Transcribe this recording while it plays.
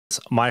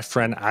My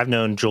friend, I've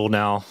known Joel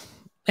now,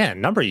 a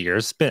number of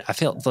years. I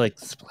feel like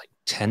it's like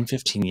 10,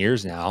 15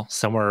 years now,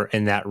 somewhere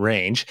in that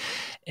range.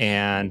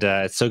 And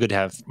it's so good to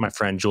have my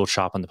friend Joel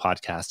Chopp on the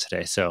podcast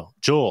today. So,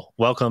 Joel,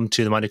 welcome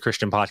to the Monday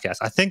Christian Podcast.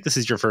 I think this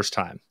is your first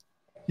time.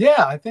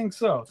 Yeah, I think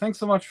so. Thanks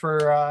so much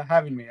for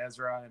having me,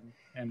 Ezra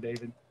and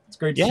David. It's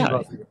great to see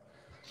both of you.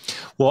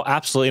 Well,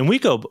 absolutely. And we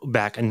go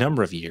back a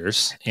number of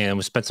years, and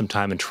we spent some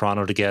time in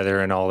Toronto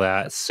together and all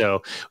that.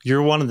 So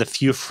you're one of the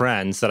few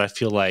friends that I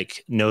feel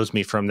like knows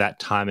me from that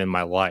time in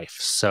my life.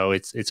 So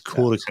it's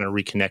cool to kind of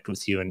reconnect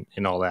with you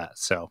and all that.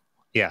 So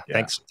yeah,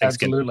 thanks.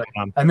 Absolutely.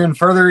 And then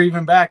further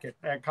even back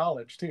at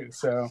college too.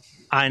 So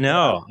I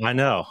know.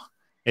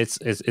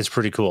 It's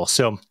pretty cool.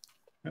 So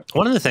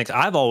one of the things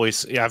I've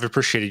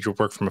appreciated your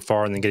work from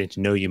afar and then getting to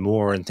know you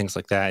more and things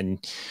like that.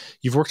 And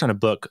you've worked on a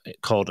book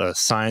called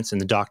Science and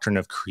the Doctrine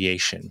of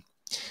Creation.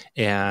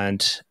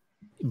 And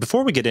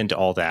before we get into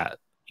all that,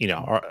 we're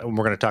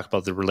going to talk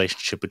about the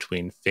relationship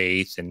between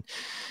faith and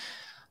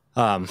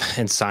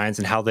science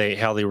and how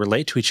they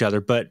relate to each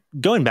other. But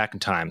going back in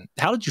time,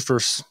 how did you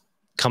first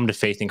come to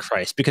faith in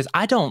Christ? Because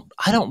I don't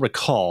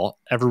recall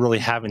ever really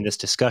having this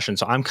discussion.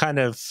 So I'm kind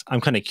of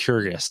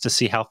curious to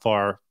see how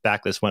far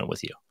back this went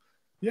with you.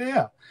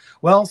 Yeah.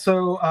 Well,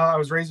 so I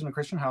was raised in a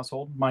Christian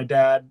household. My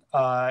dad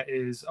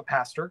is a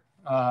pastor.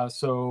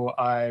 So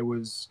I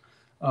was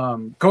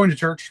going to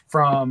church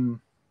from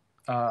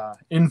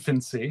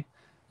infancy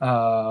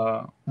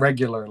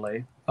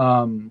regularly.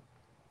 So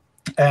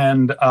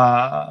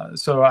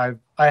I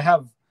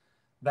have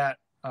that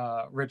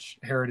rich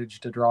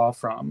heritage to draw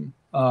from.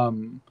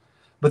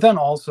 But then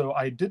also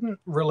I didn't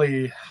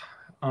really...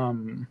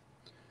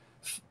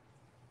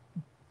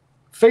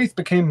 faith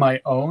became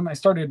my own. I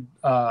started,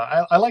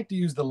 I like to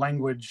use the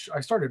language,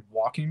 I started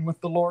walking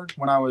with the Lord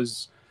when I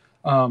was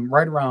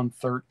right around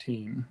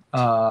 13.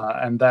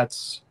 And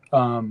that's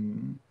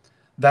when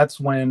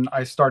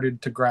I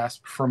started to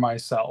grasp for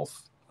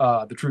myself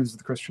the truths of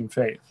the Christian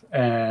faith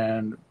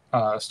and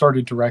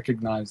started to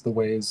recognize the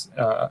ways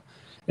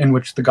in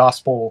which the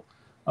gospel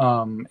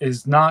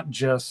is not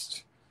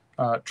just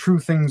true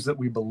things that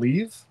we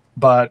believe,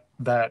 but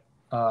that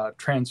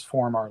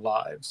transform our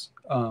lives.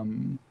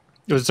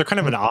 Was there kind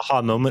of an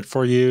aha moment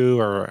for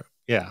you, or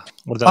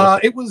what did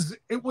that it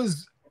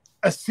was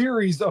a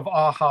series of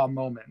aha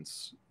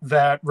moments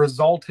that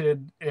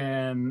resulted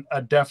in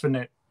a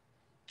definite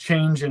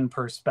change in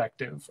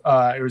perspective.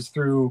 It was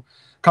through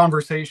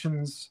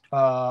conversations,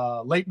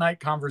 late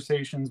night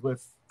conversations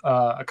with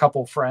a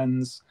couple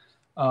friends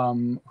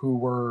who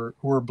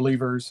were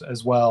believers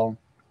as well.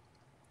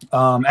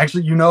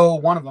 Actually,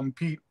 one of them,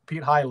 Pete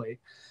Hiley.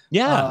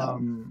 Yeah.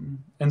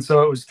 And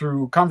so it was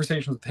through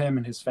conversations with him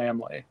and his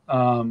family.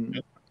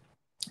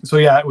 So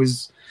yeah, it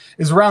was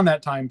around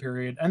that time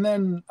period. And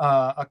then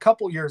a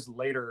couple years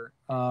later,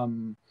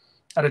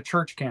 at a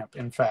church camp,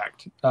 in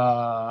fact,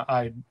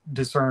 I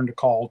discerned a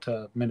call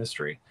to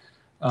ministry.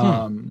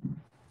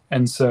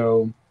 And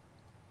so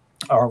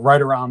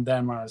right around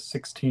then, when I was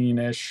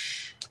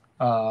 16-ish,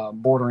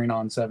 bordering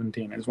on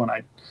 17, is when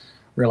I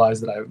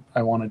realized that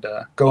I wanted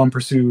to go and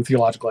pursue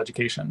theological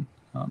education.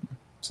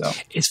 So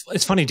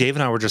it's funny, Dave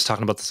and I were just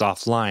talking about this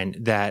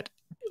offline, that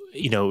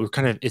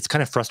it's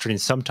kind of frustrating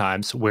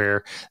sometimes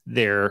where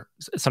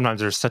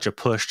sometimes there's such a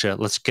push to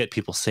let's get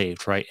people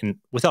saved, right? And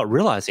without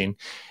realizing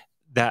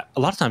that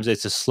a lot of times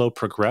it's a slow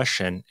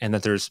progression and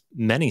that there's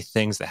many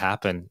things that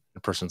happen in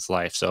a person's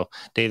life. So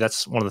Dave,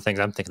 that's one of the things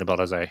I'm thinking about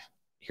as I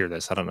hear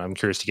this. I don't know. I'm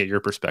curious to get your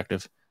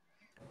perspective.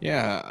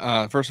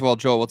 Yeah. First of all,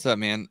 Joel, what's up,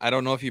 man? I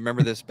don't know if you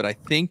remember this, but I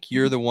think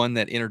you're the one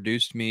that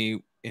introduced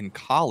me in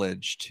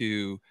college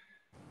to...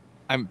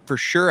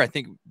 I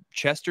think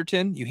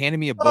Chesterton, you handed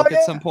me a book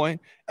at some point.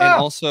 And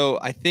also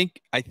I think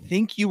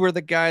you were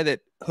the guy that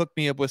hooked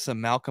me up with some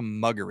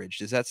Malcolm Muggeridge.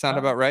 Does that sound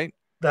about right?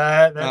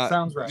 That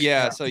sounds right.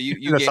 Yeah. So you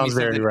that gave sounds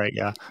me very right.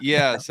 Yeah.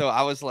 Yeah. So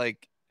I was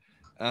like,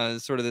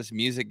 sort of this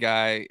music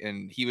guy,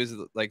 and he was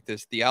like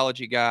this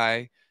theology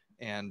guy,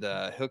 and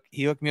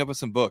he hooked me up with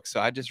some books. So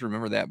I just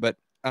remember that. But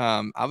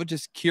I was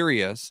just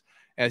curious,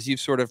 as you've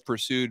sort of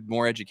pursued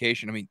more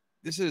education. I mean,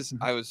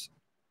 I was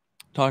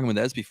talking with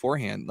Ez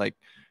beforehand, like,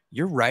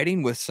 you're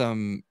writing with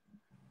some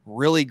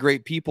really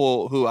great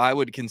people who I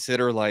would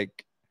consider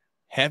like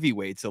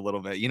heavyweights a little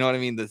bit. You know what I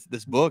mean?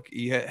 This book,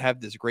 you have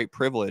this great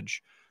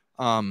privilege.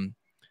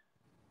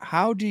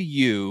 How do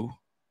you,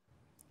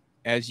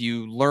 as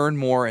you learn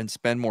more and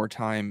spend more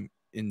time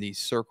in these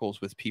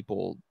circles with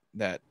people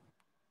that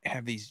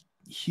have these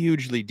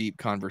hugely deep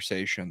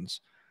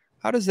conversations,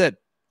 how does that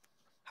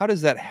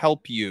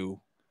help you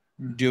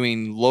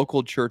doing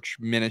local church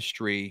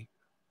ministry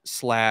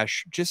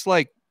 / just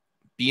like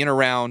being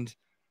around?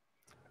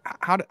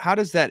 How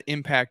does that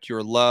impact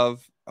your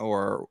love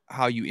or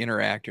how you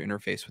interact or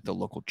interface with the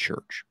local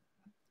church?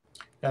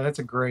 Yeah, that's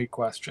a great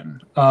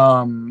question.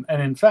 And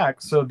in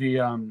fact, so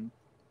the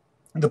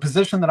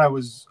position that I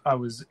was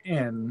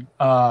in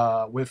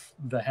with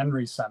the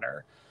Henry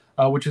Center,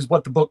 which is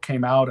what the book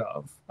came out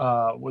of,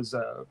 was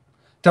a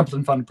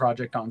Templeton funded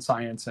project on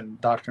science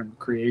and doctrine of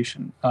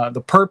creation.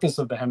 The purpose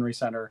of the Henry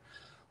Center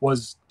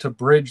was to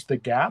bridge the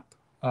gap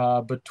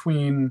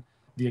between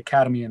the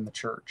academy and the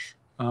church,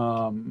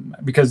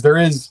 because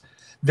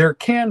there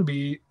can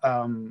be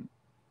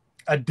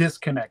a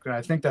disconnect, and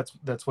I think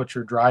that's what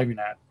you're driving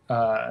at,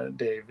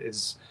 Dave,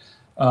 is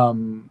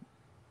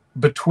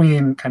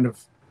between kind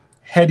of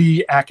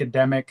heady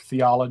academic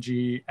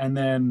theology and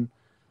then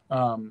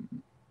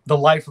the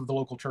life of the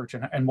local church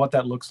and what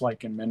that looks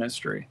like in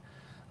ministry.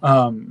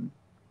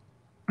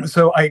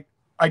 So I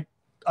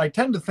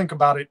tend to think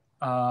about it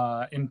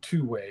in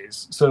two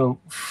ways. So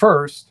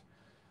first,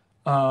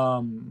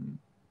 there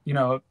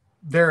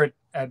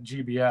at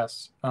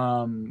GBS,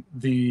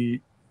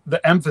 the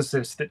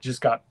emphasis that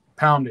just got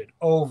pounded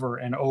over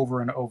and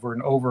over and over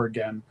and over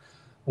again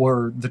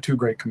were the two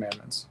great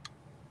commandments: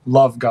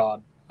 love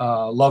God,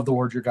 love the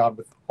Lord your God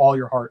with all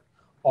your heart,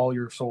 all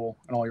your soul,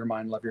 and all your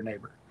mind. Love your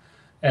neighbor.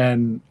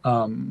 And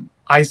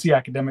I see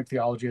academic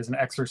theology as an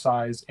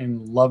exercise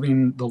in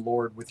loving the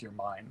Lord with your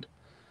mind,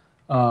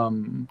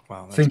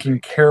 thinking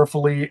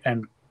carefully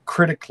and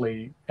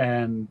critically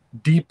and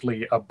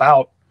deeply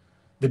about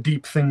the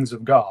deep things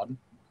of God,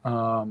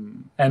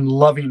 and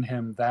loving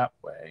him that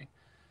way.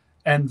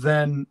 And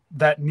then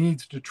that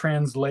needs to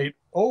translate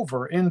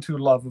over into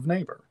love of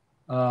neighbor.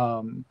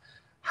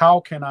 How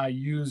can I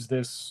use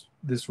this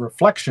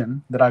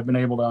reflection that I've been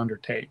able to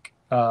undertake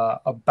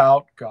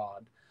about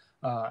God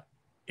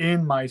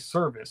in my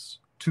service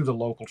to the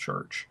local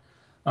church?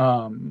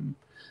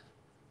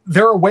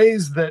 There are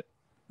ways that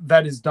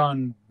is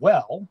done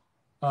well.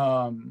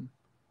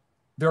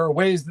 There are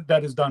ways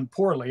that is done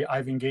poorly.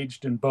 I've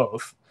engaged in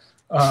both.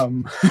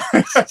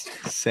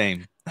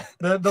 Same.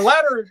 The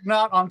latter,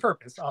 not on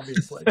purpose,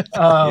 obviously.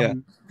 Yeah.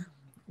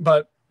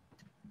 But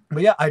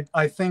yeah,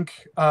 I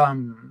think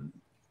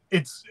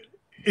it's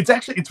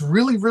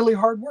really, really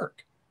hard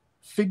work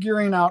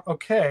figuring out,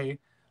 okay,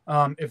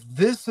 if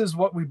this is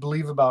what we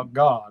believe about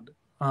God,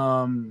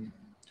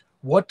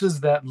 what does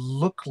that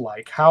look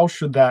like? How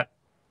should that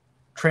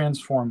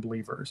transform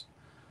believers?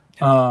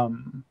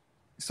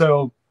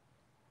 So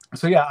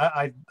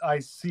yeah, I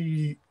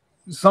see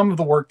some of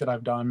the work that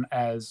I've done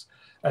as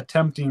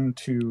attempting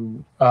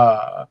to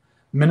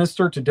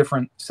minister to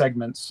different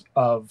segments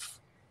of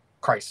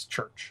Christ's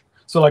church.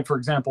 So, like, for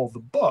example, the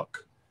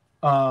book,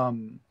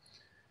 the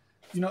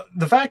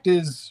fact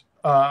is,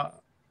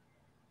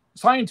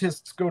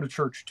 scientists go to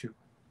church too.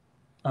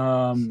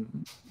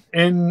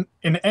 In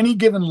any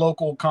given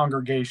local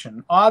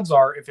congregation, odds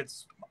are, if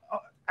it's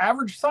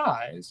average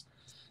size,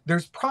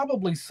 there's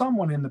probably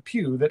someone in the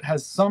pew that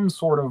has some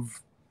sort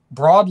of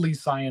broadly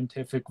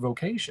scientific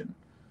vocation,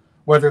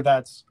 whether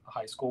that's a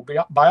high school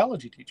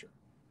biology teacher,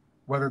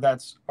 whether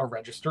that's a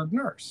registered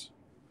nurse,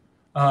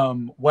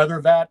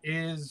 whether that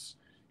is,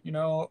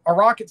 a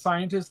rocket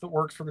scientist that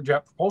works for the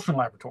Jet Propulsion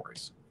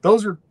Laboratories.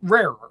 Those are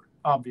rarer,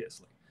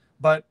 obviously,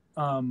 but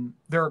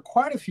there are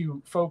quite a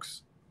few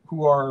folks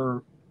who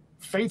are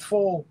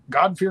faithful,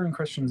 God-fearing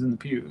Christians in the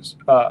pews,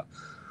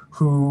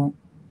 who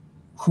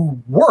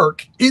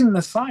work in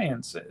the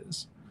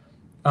sciences,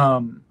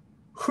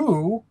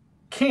 who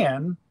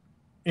can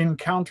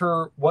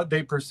encounter what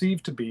they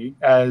perceive to be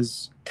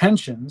as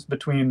tensions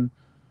between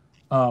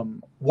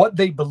what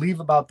they believe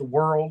about the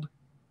world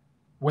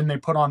when they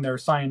put on their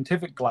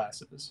scientific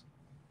glasses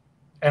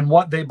and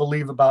what they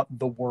believe about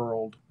the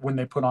world when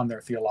they put on their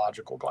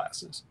theological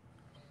glasses.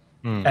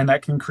 And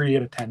that can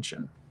create a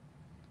tension.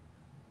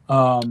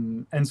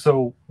 And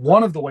so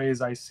one of the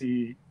ways I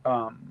see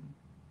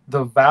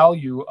the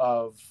value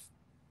of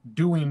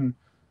doing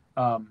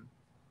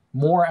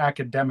more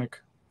academic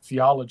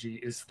theology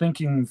is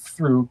thinking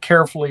through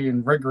carefully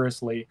and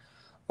rigorously,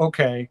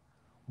 okay,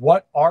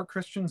 what are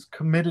Christians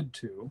committed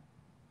to?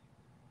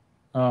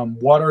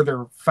 What are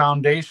their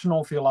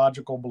foundational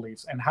theological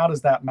beliefs? And how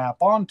does that map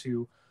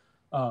onto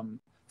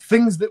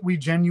things that we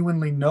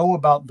genuinely know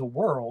about the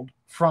world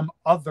from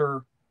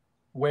other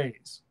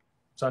ways,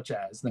 such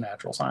as the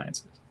natural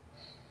sciences?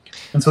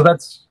 And so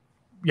that's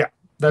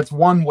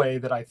one way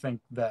that I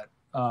think that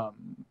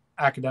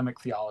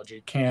academic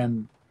theology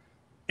can,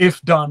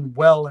 if done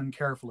well and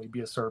carefully,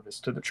 be a service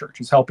to the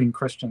church, is helping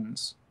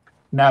Christians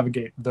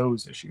navigate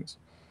those issues.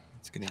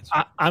 That's a good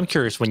answer. I'm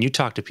curious, when you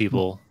talk to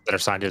people that are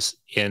scientists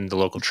in the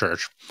local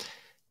church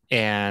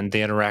and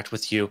they interact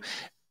with you,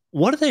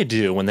 what do they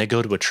do when they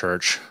go to a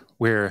church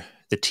where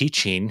the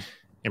teaching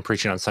and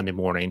preaching on Sunday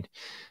morning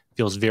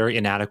feels very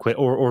inadequate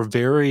or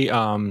very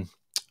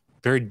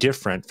very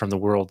different from the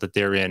world that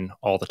they're in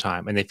all the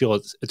time, and they feel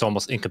it's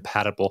almost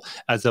incompatible,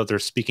 as though they're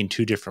speaking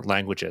two different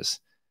languages?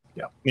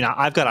 Yeah,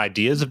 I've got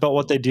ideas about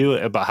what they do,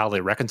 about how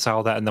they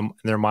reconcile that in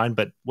their mind,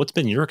 but what's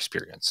been your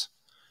experience?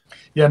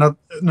 Yeah, no,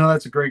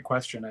 that's a great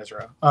question,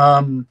 Ezra.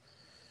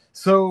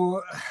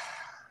 So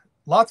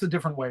lots of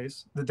different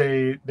ways that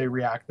they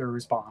react or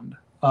respond.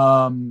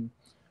 I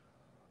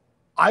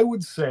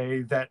would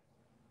say that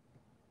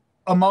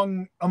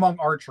among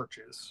our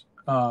churches,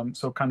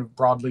 so kind of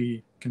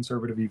broadly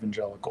conservative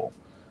evangelical,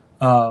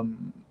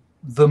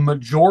 the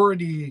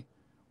majority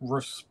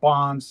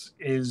response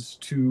is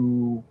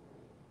to,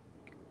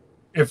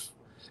 if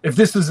if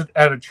this is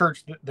at a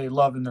church that they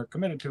love and they're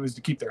committed to, is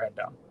to keep their head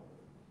down.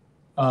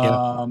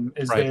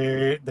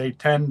 They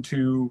tend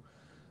to,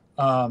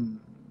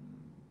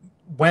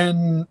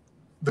 when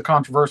the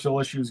controversial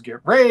issues get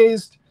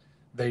raised,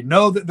 they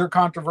know that they're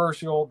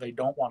controversial. They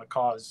don't want to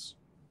cause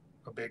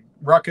a big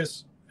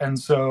ruckus, and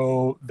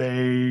so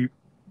they'll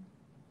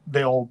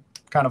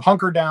kind of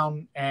hunker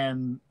down,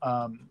 and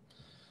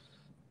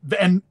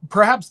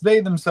perhaps they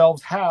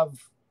themselves have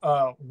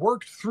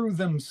worked through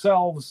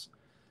themselves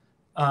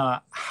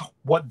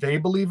what they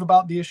believe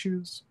about the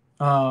issues,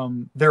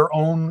 their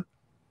own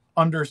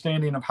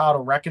understanding of how to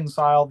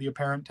reconcile the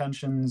apparent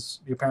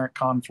tensions, the apparent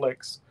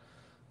conflicts.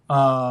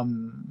 So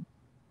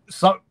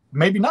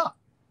maybe not.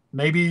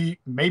 Maybe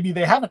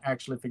they haven't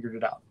actually figured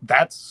it out.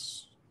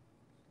 That's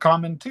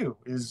common too.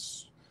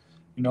 Is,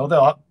 you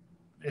know,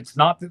 it's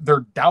not that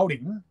they're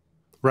doubting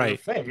their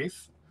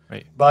faith,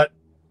 but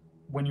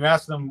when you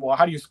ask them, well,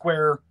 how do you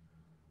square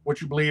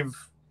what you believe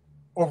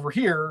over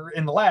here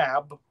in the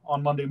lab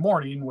on Monday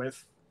morning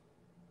with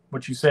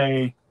what you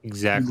say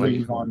exactly you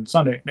believe on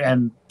Sunday?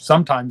 And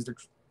sometimes they're,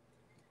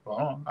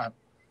 well,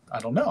 I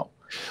don't know.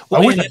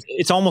 Well,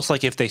 it's almost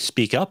like if they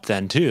speak up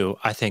then too,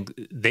 I think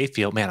they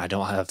feel, man, I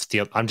don't have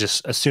I'm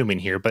just assuming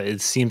here, but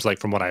it seems like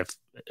from what I've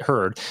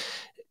heard,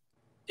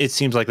 it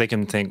seems like they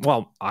can think,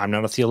 well, I'm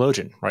not a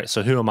theologian, right?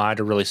 So who am I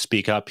to really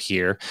speak up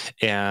here?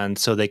 And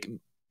so we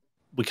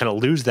kind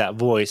of lose that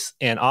voice.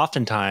 And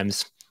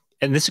oftentimes,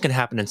 and this can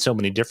happen in so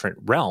many different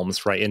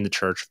realms, right, in the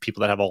church,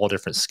 people that have all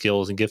different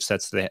skills and gift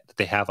sets that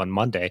they have on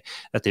Monday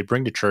that they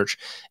bring to church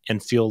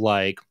and feel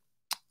like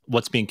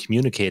what's being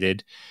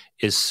communicated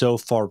is so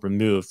far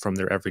removed from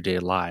their everyday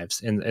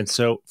lives. And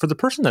so for the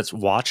person that's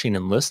watching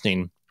and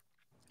listening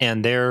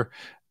and they're,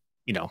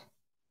 you know,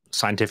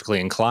 scientifically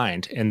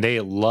inclined and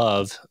they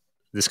love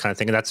this kind of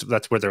thing, and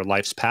that's where their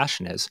life's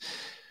passion is.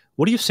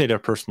 What do you say to a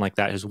person like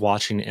that who's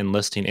watching and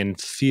listening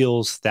and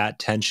feels that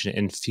tension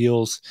and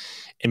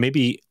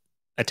maybe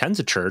attends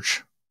a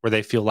church where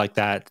they feel like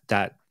that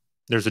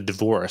there's a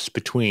divorce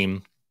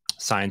between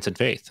science and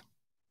faith?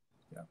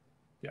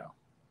 Yeah.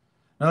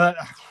 No,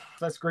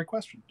 that's a great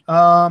question.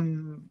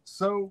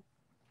 So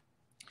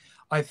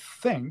I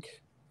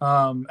think,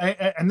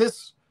 and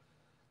this,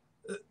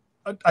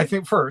 I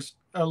think first,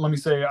 let me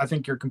say, I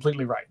think you're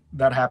completely right.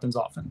 That happens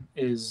often,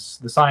 is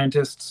the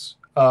scientists,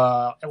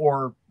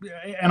 and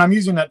I'm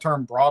using that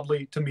term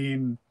broadly to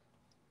mean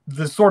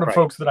the sort of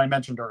folks that I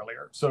mentioned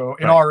earlier. So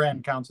an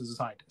RN counts as a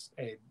scientist,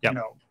 you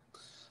know,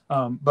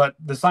 but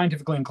the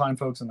scientifically inclined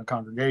folks in the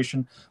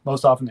congregation,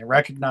 most often they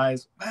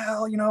recognize,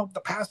 well, you know,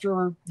 the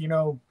pastor, you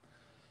know,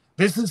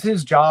 this is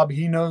his job.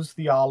 He knows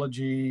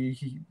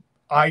theology.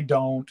 I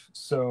don't.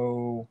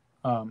 So,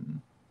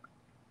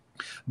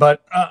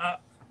 but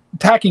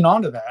tacking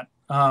onto that,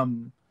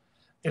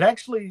 it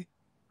actually,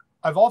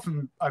 I've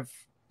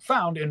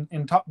found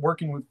in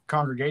working with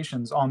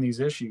congregations on these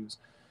issues,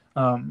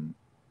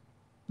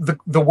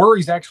 the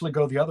worries actually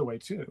go the other way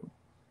too.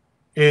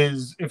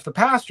 Is if the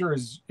pastor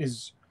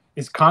is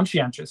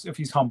conscientious, if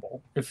he's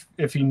humble,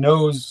 if he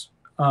knows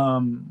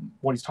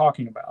what he's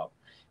talking about,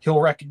 he'll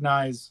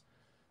recognize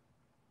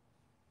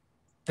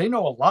they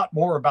know a lot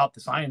more about the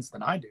science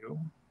than I do.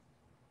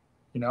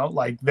 You know,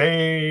 like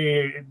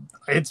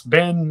it's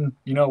been,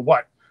 you know,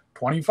 what,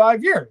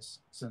 25 years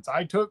since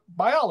I took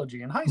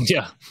biology in high school.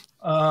 Yeah.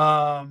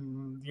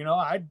 You know,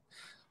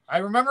 I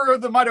remember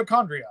the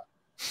mitochondria,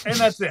 and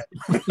that's it.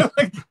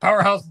 Like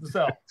powerhouse of the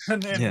cell,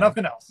 and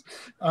nothing else.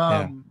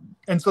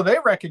 And so they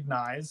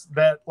recognize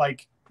that,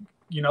 like,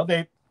 you know,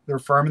 they're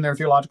firm in their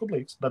theological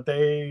beliefs, but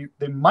they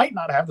might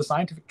not have the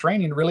scientific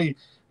training really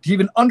to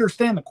even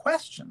understand the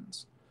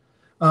questions.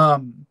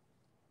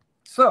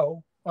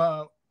 So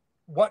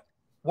what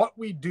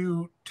we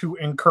do to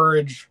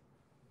encourage,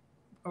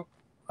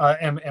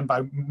 and by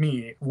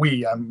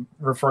I'm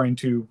referring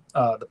to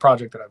the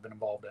project that I've been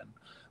involved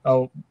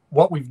in.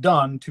 What we've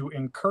done to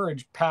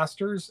encourage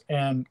pastors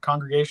and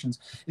congregations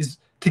is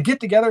to get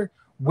together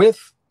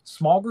with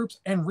small groups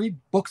and read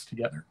books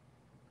together.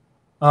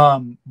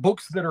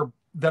 Books that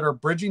are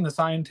bridging the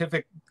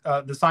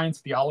science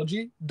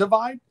theology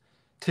divide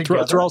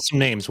together. Throw out some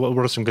names. What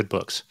were some good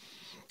books?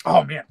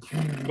 Oh man.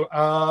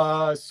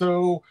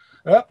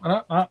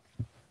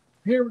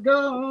 Here we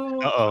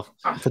go.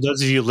 For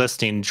those of you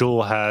listening,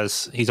 Joel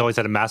he's always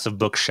had a massive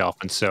bookshelf,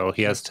 and so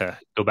he has to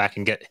go back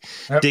and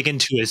dig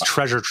into his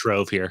treasure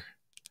trove here.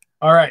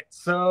 All right.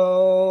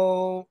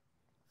 So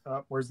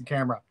where's the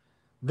camera?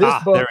 This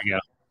book. There we go.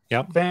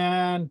 Yep.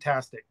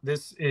 Fantastic.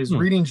 This is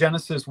Reading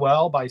Genesis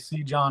Well by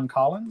C. John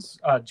Collins,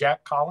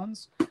 Jack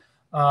Collins.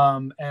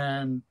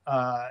 And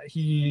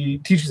he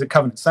teaches at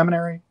Covenant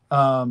Seminary.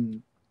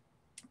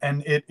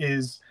 And it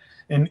is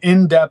an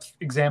in-depth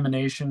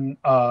examination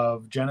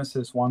of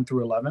Genesis 1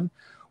 through 11,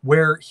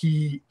 where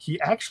he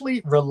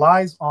actually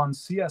relies on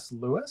C.S.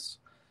 Lewis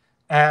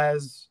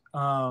as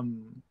a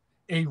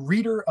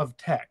reader of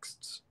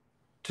texts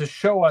to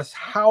show us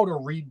how to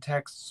read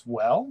texts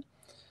well.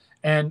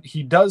 And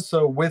he does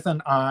so with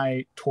an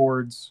eye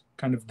towards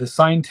kind of the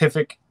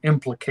scientific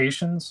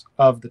implications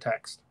of the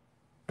text.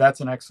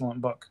 That's an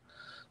excellent book.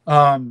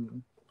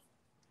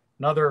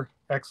 Another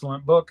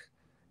excellent book,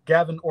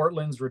 Gavin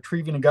Ortland's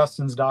Retrieving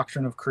Augustine's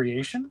Doctrine of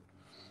Creation.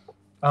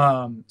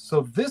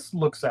 So this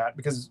looks at,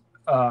 because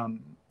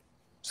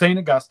St.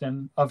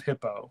 Augustine of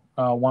Hippo,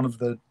 one of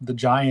the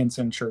giants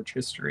in church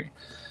history,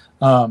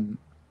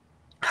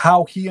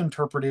 how he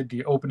interpreted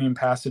the opening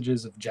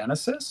passages of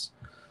Genesis,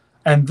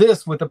 and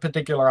this with a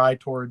particular eye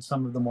towards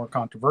some of the more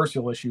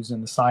controversial issues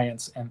in the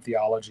science and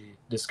theology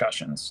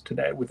discussions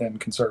today within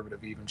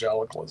conservative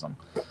evangelicalism.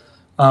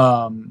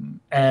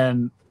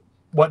 And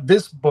what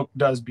this book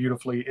does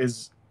beautifully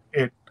is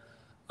it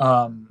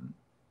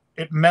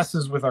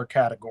messes with our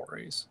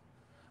categories,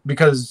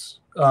 because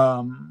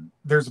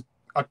there's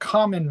a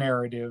common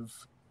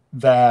narrative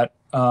that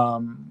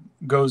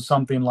goes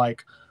something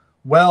like,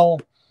 well,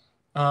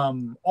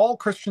 all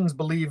Christians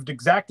believed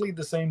exactly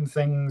the same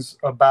things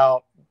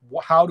about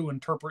how to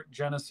interpret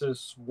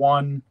Genesis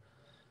 1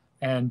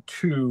 and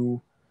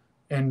 2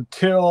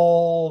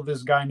 until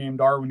this guy named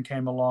Darwin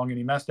came along and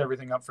he messed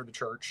everything up for the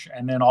church.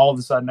 And then all of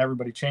a sudden,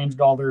 everybody changed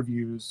all their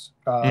views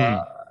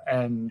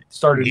and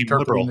started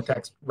interpreting the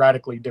text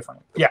radically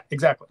differently. Yeah,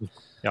 exactly.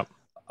 Yep.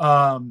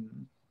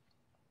 And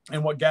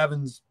what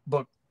Gavin's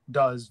book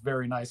does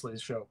very nicely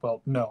is show,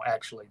 well, no,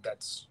 actually,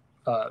 that's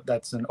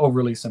an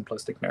overly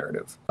simplistic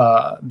narrative.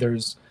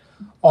 There's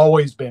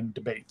always been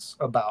debates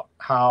about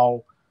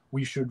how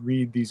we should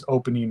read these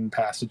opening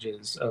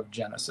passages of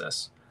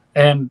Genesis,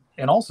 and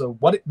also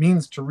what it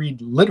means to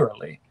read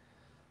literally.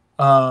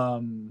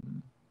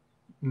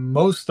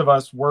 Most of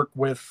us work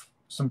with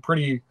some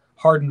pretty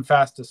hard and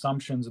fast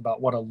assumptions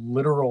about what a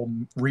literal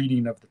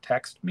reading of the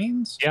text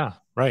means. Yeah,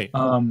 right.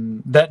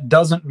 That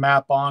doesn't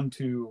map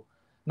onto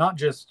not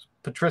just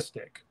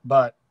patristic,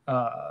 but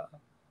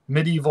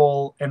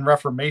medieval and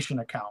Reformation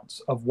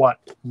accounts of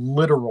what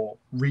literal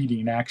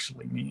reading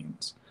actually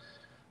means.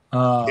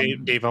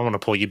 Dave, I want to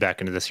pull you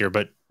back into this here,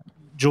 but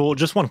Joel,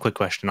 just one quick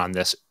question on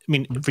this. I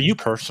mean, for you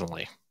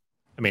personally,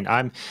 I mean,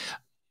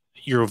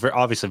 you're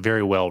obviously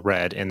very well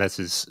read, and this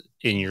is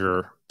in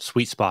your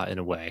sweet spot in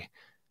a way.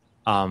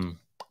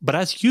 But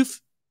as you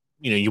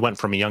went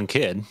from a young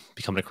kid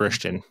becoming a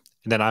Christian,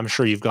 and then I'm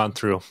sure you've gone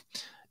through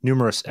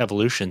numerous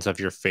evolutions of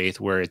your faith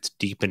where it's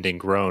deepened and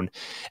grown.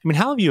 I mean,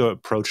 how have you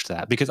approached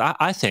that? Because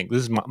I think,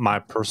 this is my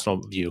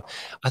personal view,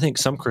 I think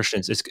some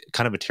Christians, it's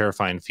kind of a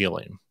terrifying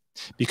feeling,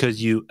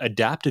 because you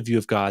adapt a view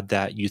of God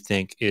that you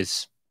think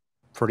is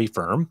pretty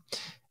firm,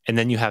 and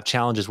then you have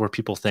challenges where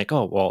people think,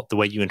 oh, well, the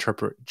way you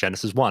interpret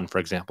Genesis 1, for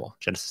example,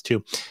 Genesis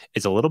 2,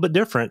 is a little bit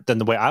different than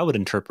the way I would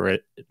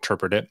interpret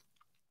it.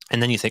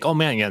 And then you think, oh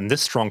man, yeah, and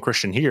this strong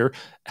Christian here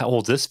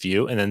holds this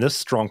view, and then this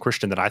strong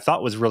Christian that I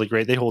thought was really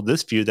great, they hold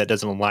this view that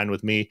doesn't align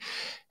with me.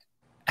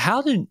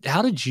 How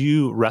did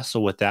you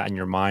wrestle with that in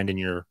your mind in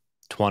your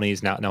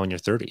 20s, now in your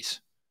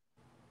 30s?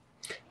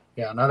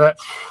 Yeah, no,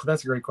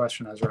 that's a great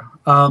question, Ezra.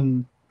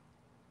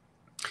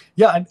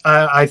 Yeah,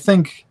 I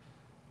think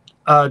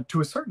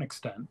to a certain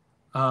extent,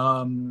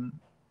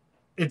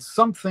 it's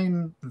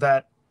something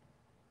that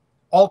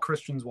all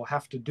Christians will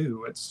have to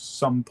do at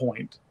some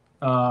point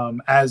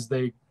as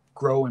they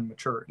grow in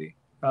maturity,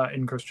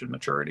 in Christian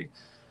maturity.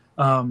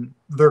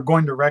 They're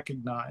going to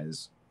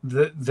recognize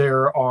that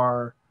there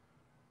are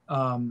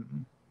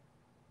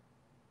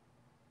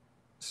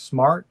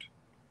smart,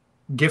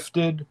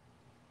 gifted,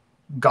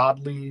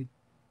 godly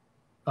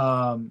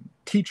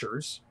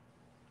teachers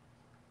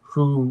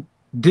who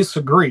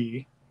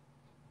disagree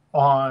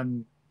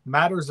on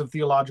matters of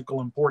theological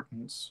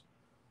importance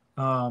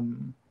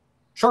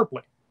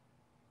sharply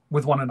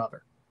with one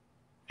another,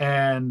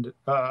 and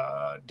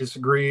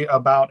disagree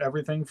about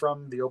everything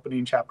from the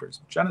opening chapters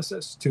of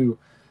Genesis to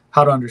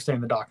how to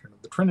understand the doctrine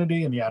of the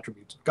Trinity and the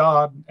attributes of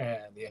God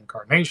and the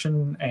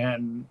incarnation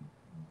and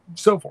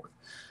so forth.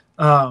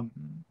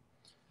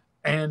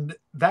 And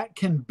that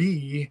can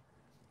be,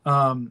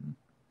 that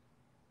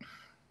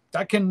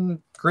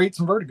can create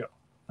some vertigo,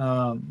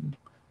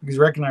 because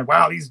you recognize,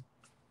 wow, these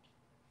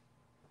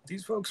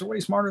folks are way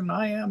smarter than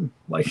I am.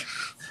 Like,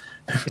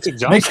 it's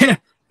exhausting.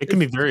 It can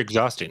be very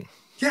exhausting.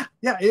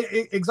 Yeah,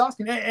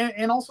 exhausting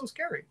and also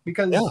scary,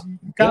 because you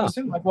kind of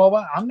assume, like,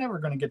 well, I'm never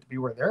going to get to be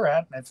where they're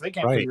at, and if they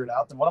can't figure it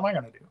out, then what am I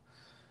going to do?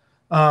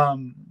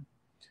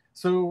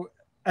 So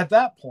at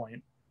that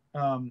point,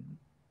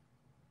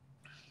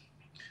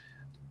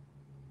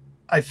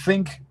 I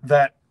think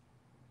that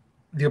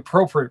the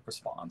appropriate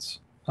response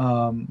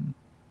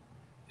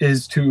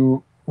is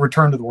to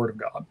return to the Word of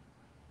God,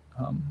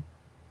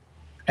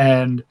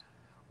 and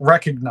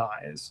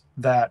recognize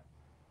that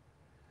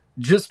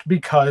just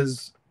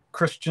because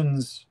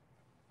Christians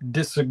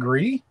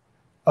disagree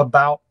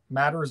about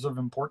matters of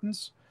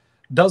importance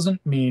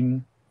doesn't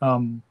mean,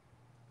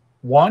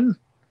 one,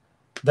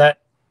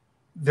 that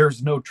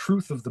there's no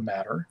truth of the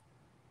matter,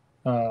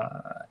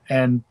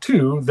 and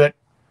two, that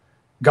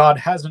God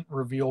hasn't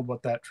revealed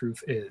what that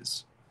truth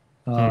is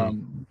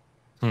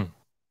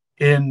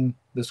in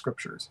the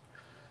scriptures.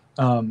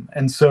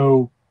 And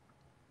so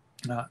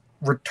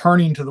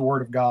returning to the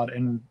Word of God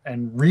and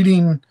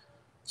reading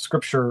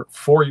scripture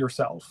for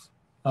yourself,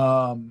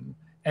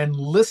 and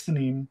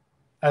listening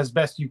as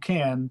best you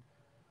can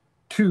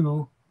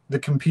to the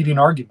competing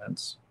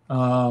arguments,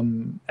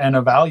 and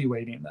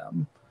evaluating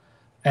them,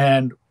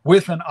 and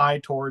with an eye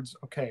towards,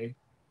 okay,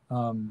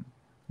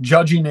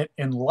 judging it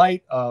in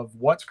light of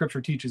what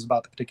Scripture teaches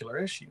about the particular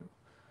issue.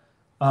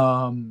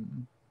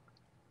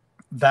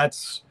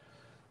 That's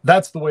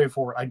the way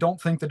forward. I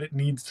don't think that it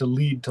needs to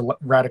lead to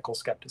radical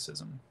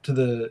skepticism, to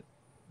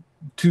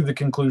the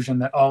conclusion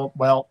that, oh,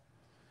 well,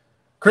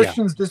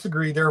 Christians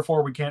disagree,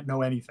 therefore we can't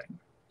know anything.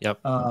 Yep.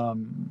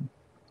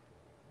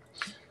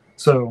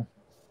 So,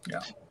 yeah.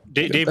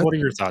 Dave, what are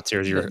your thoughts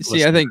here?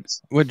 See, I think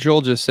what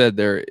Joel just said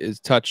there is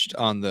touched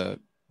on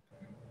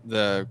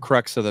the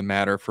crux of the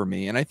matter for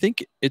me. And I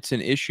think it's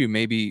an issue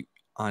maybe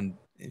on,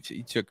 if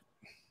you took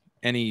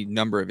any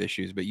number of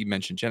issues, but you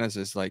mentioned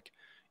Genesis, like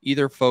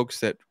either folks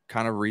that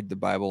kind of read the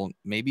Bible,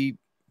 maybe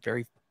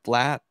very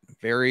flat,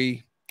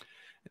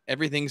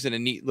 everything's in a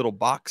neat little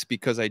box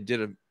because I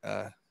did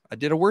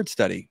a word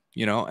study,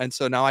 you know, and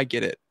so now I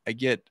get it. I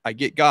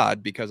get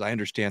God because I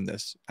understand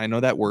this. I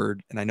know that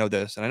word, and I know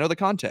this, and I know the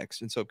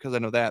context. And so because I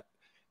know that,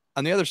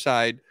 on the other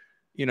side,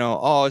 you know,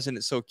 oh, isn't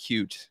it so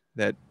cute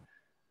that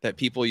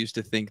people used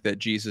to think that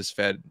Jesus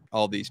fed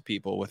all these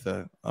people with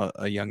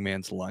a young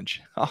man's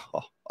lunch,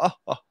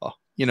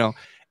 you know,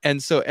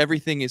 and so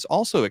everything is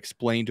also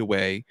explained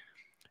away.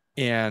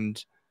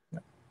 And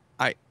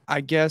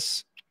I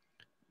guess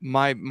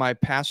my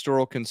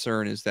pastoral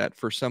concern is that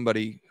for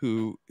somebody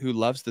who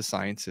loves the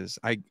sciences,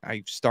 I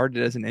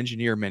started as an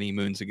engineer many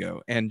moons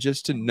ago, and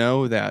just to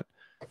know that,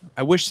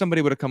 I wish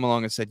somebody would have come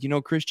along and said, you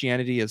know,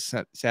 Christianity has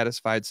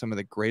satisfied some of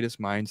the greatest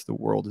minds the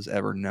world has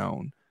ever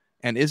known.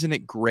 And isn't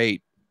it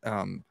great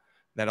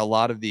that a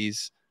lot of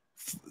these,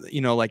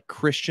 you know, like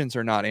Christians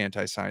are not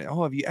anti-science.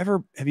 Oh, have you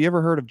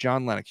ever heard of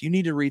John Lennox? You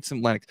need to read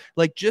some Lennox.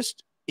 Like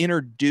just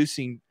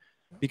introducing,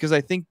 because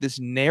I think this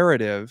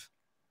narrative,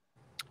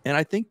 and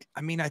I think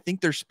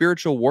there's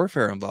spiritual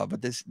warfare involved,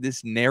 but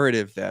this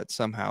narrative that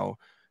somehow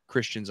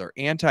Christians are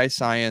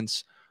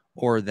anti-science,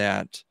 or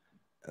that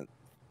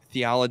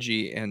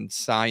theology and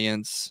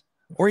science,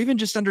 or even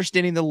just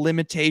understanding the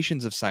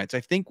limitations of science.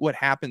 I think what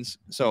happens,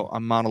 so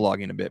I'm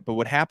monologuing a bit, but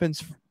what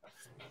happens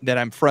that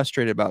I'm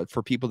frustrated about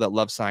for people that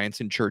love science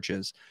in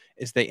churches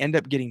is they end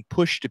up getting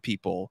pushed to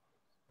people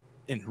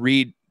and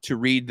read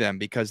them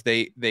because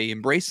they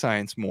embrace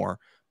science more,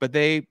 but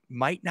they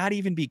might not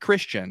even be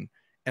Christian.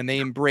 And they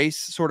embrace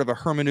sort of a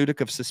hermeneutic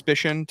of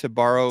suspicion, to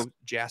borrow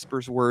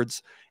Jasper's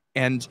words.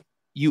 And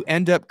you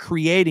end up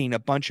creating a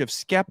bunch of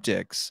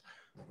skeptics.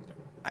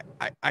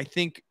 I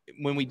think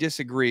when we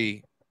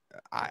disagree,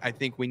 I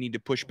think we need to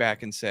push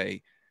back and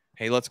say,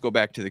 hey, let's go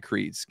back to the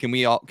creeds. Can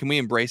we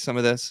embrace some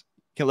of this?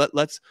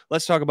 Let's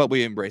talk about what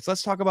we embrace.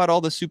 Let's talk about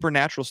all the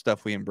supernatural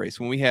stuff we embrace.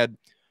 When we had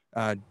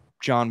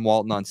John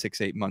Walton on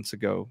 6-8 months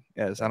ago,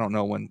 as I don't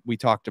know when we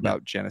talked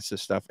about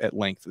Genesis stuff at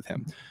length with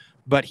him,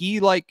 but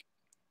he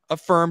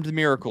affirmed the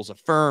miracles,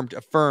 affirmed.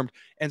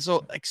 And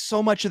so like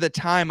so much of the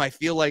time I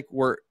feel like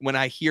when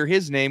I hear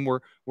his name,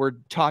 we're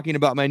talking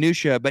about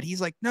minutia, but he's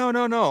like,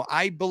 no,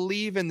 I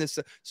believe in this.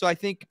 So I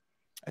think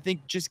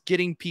just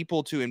getting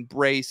people to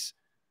embrace,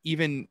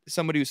 even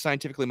somebody who's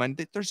scientifically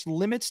minded, there's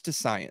limits to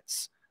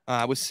science.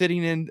 I was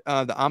sitting in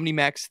the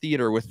OmniMax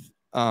theater with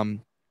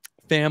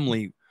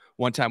family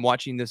one time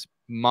watching this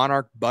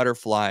monarch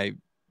butterfly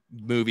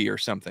movie or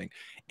something,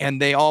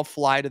 and they all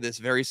fly to this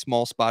very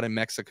small spot in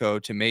Mexico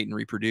to mate and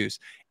reproduce.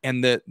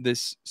 And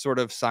this sort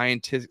of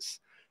scientist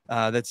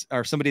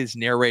or somebody that's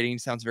narrating,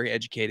 sounds very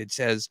educated,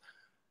 says,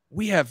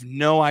 we have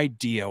no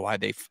idea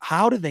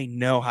how do they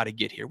know how to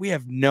get here? We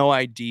have no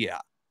idea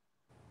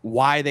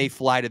why they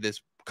fly to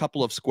this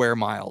couple of square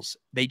miles.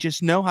 They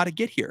just know how to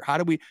get here. How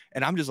do we?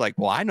 And I'm just like,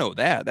 well, I know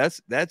that.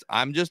 That's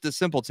I'm just a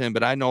simpleton,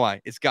 but I know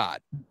it's God.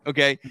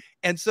 Okay.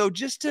 And so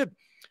just to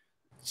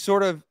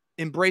sort of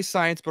embrace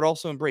science, but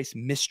also embrace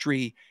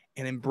mystery,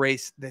 and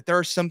embrace that there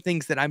are some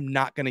things that I'm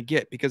not going to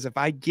get, because if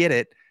I get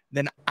it,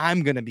 then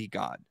I'm going to be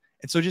God.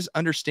 And so just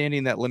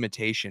understanding that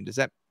limitation, does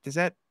that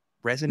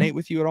resonate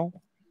with you at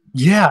all?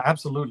 Yeah,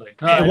 absolutely.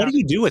 And what do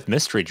you do with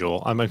mystery,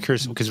 Joel? I'm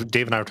curious, because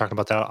Dave and I were talking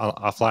about that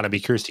offline. I'd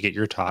be curious to get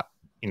your thoughts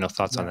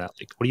on that.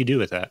 Like, what do you do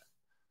with that?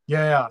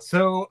 Yeah.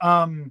 So,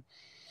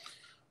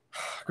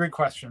 great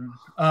question.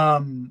 I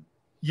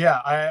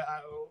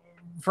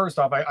first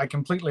off, I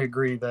completely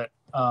agree that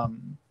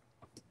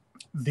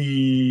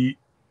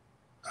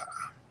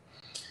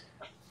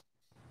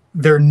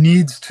there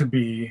needs to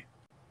be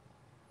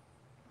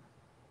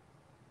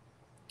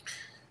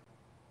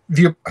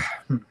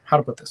how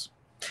to put this.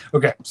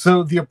 Okay,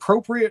 so the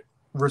appropriate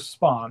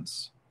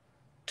response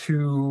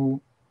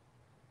to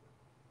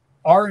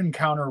our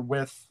encounter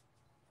with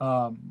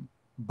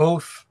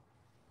both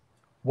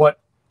what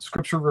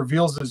Scripture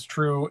reveals as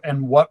true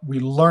and what we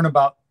learn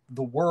about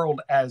the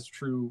world as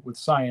true with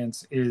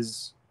science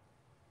is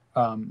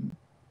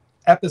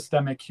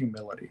epistemic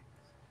humility,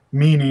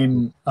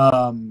 meaning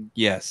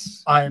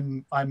yes,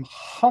 I'm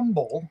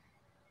humble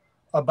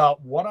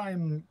about what I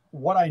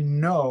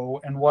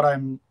know and what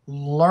I'm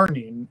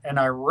learning, and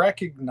I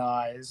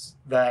recognize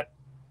that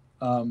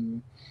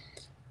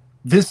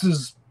this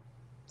is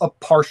a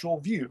partial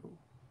view.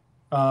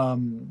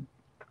 And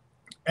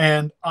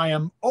I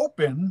am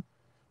open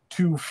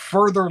to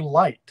further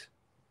light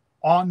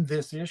on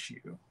this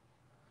issue.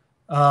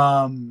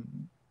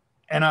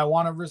 And I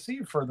want to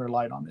receive further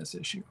light on this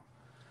issue.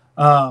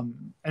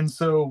 And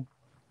so,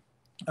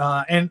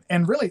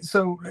 and really,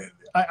 so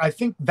I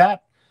think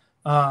that,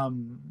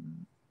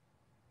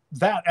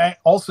 that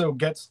also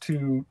gets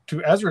to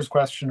Ezra's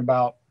question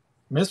about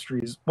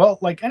mysteries. Well,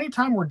 like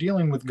anytime we're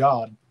dealing with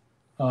God,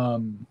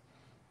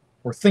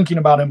 we're thinking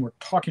about him, we're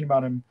talking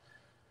about him.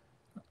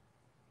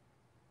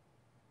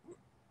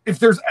 If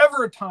there's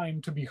ever a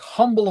time to be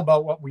humble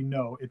about what we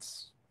know,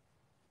 it's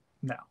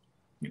now.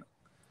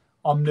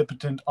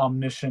 Omnipotent,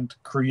 omniscient,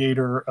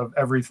 creator of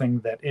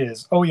everything that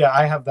is. Oh yeah,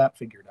 I have that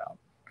figured out.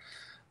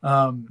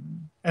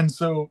 And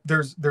so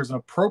there's an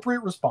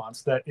appropriate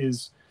response that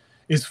is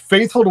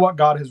faithful to what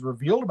God has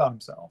revealed about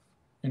himself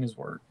in his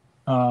word.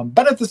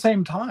 But at the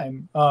same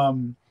time,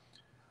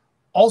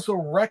 also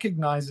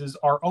recognizes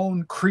our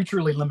own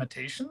creaturely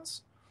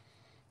limitations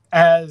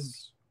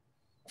as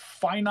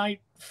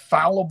finite,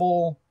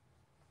 fallible,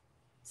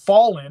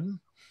 fallen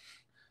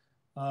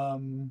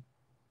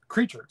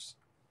creatures.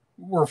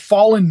 We're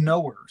fallen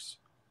knowers.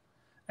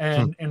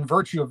 And in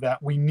virtue of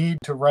that, we need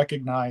to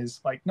recognize,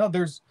 like, no,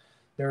 there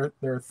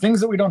are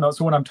things that we don't know.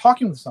 So when I'm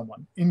talking with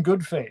someone in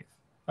good faith,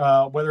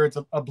 whether it's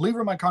a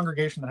believer in my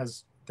congregation that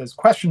has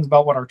questions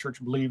about what our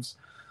church believes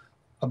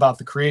about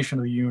the creation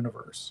of the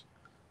universe,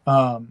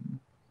 I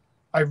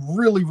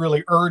really,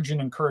 really urge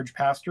and encourage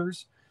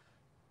pastors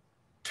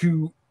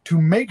to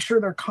make sure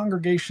their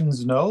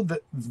congregations know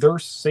that they're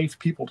safe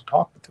people to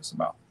talk with this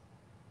about,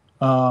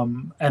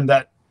 and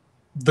that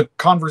the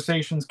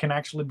conversations can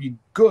actually be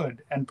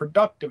good and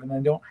productive, and they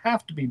don't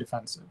have to be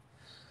defensive.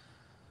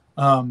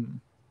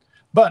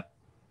 But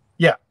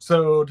yeah,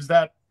 so does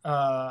that,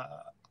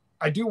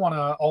 I do want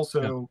to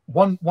also,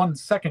 one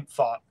second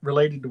thought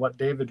related to what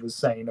David was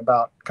saying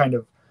about kind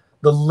of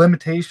the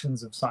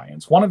limitations of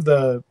science. One of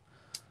the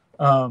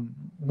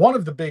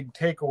big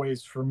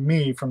takeaways for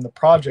me from the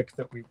project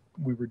that we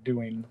were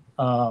doing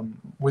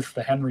with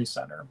the Henry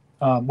Center,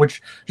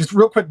 which, just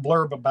real quick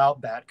blurb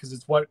about that, because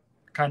it's what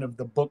kind of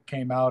the book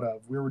came out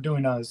of. We were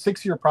doing a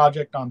 6-year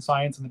project on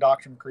science and the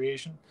Doctrine of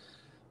Creation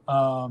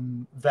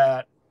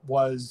that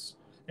was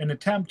an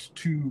attempt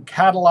to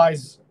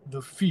catalyze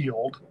the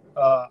field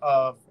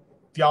of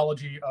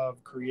theology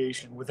of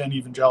creation within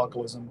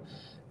evangelicalism,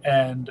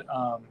 and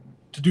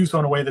to do so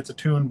in a way that's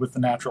attuned with the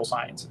natural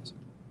sciences.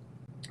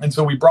 And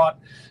so we brought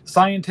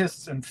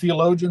scientists and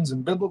theologians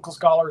and biblical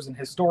scholars and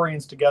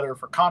historians together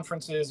for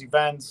conferences,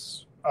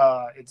 events,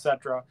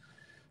 etc.,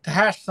 to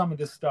hash some of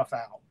this stuff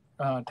out,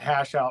 to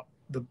hash out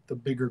the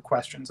bigger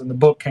questions. And the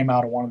book came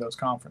out of one of those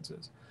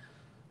conferences.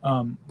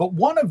 But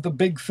one of the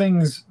big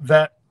things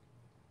that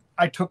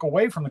I took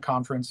away from the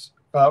conference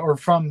or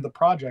from the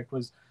project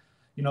was,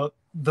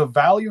 the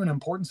value and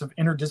importance of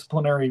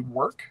interdisciplinary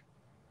work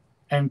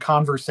and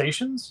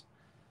conversations,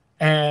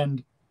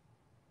 and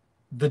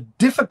the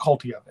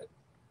difficulty of it.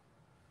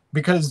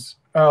 Because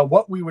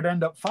what we would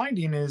end up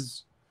finding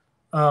is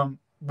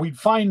we'd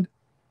find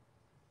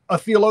a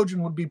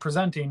theologian would be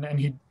presenting, and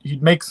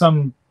he'd make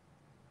some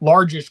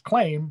largish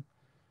claim,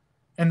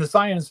 and the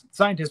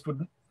scientist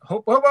would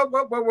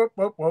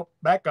whoa,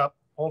 back up,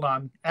 hold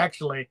on.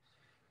 Actually,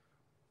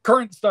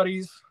 current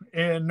studies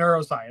in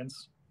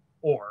neuroscience,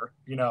 or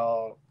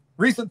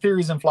recent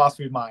theories in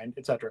philosophy of mind,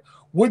 etc.,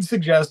 would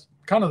suggest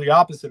kind of the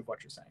opposite of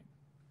what you're saying.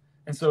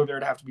 And so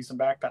there'd have to be some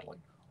backpedaling.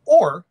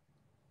 Or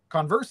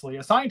conversely,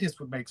 a scientist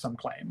would make some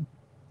claim.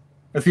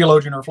 A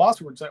theologian or a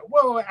philosopher would say,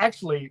 well,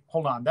 actually,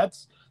 hold on.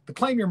 That's the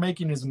claim you're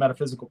making is a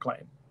metaphysical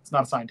claim. It's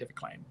not a scientific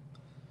claim.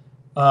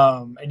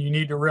 And you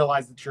need to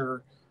realize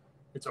that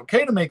it's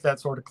okay to make that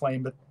sort of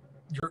claim, but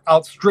you're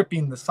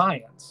outstripping the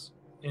science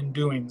in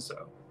doing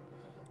so.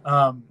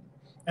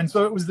 And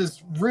so it was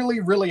this really,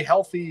 really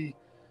healthy,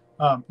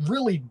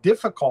 really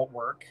difficult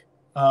work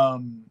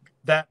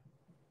that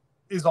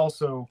is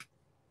also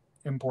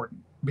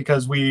important,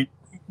 because we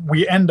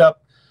end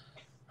up,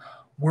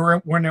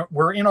 we're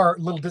in our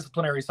little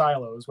disciplinary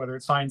silos, whether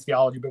it's science,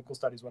 theology, biblical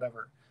studies,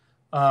 whatever,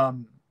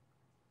 and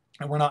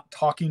we're not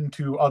talking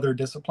to other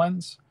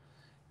disciplines.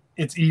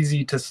 It's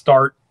easy to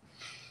start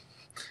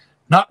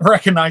not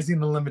recognizing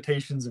the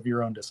limitations of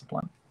your own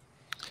discipline.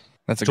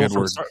 That's a good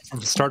word.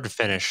 From start to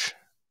finish,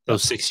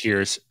 those 6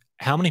 years,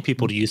 how many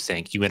people do you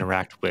think you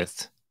interact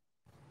with,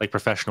 like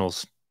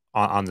professionals,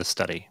 on this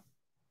study?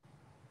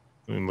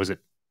 I mean, was it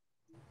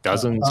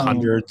dozens,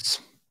 hundreds?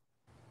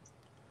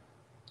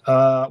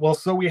 Well,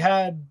 so we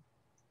had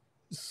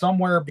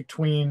somewhere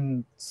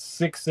between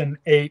 6 and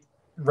 8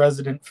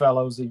 resident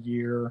fellows a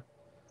year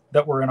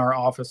that were in our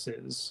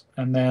offices,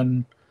 and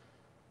then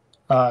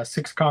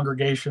 6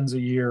 congregations a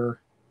year,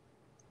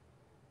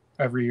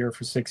 every year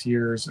for 6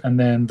 years, and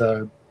then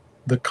the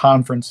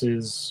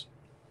conferences.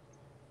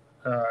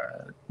 So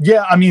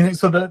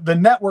the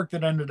network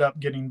that ended up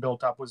getting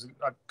built up was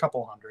a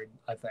couple hundred,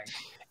 I think.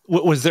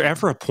 Was there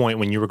ever a point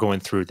when you were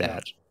going through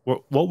that?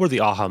 What were the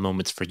aha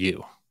moments for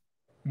you?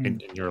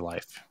 in your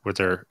life? Were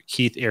there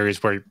key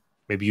areas where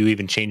maybe you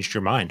even changed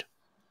your mind?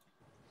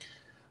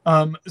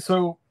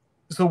 So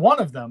one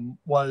of them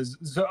was,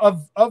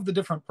 of the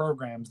different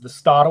programs, the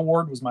Stott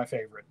Award was my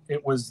favorite.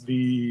 It was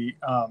the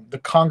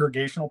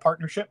congregational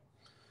partnership,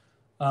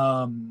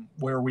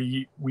 where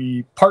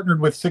we partnered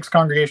with 6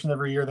 congregations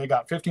every year. They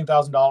got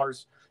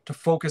 $15,000 to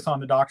focus on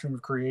the doctrine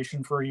of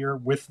creation for a year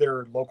with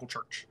their local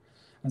church.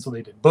 And so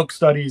they did book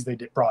studies,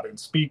 brought in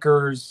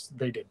speakers,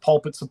 they did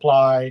pulpit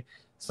supply.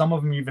 Some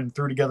of them even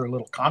threw together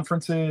little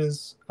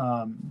conferences.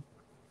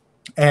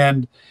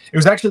 And it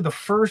was actually the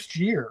first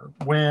year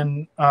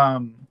when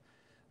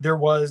he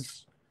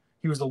was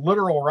a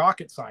literal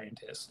rocket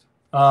scientist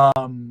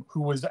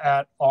who was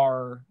at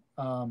one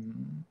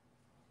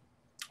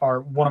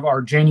of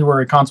our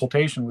January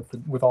consultation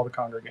with all the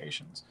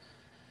congregations.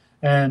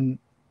 And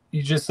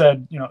he just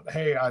said,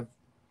 hey, I've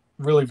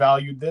really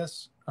valued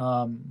this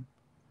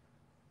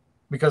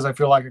because I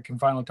feel like I can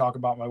finally talk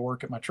about my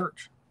work at my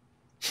church.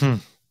 And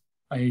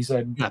he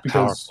said,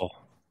 powerful.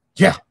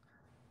 Yeah.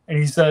 And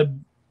he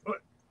said,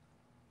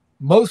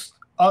 most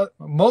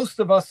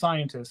of us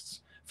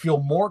scientists feel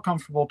more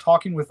comfortable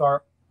talking with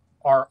our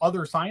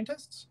other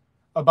scientists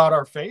about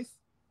our faith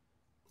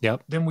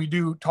than we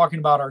do talking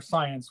about our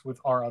science with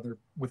other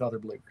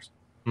believers.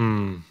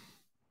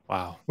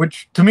 Wow.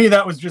 Which to me,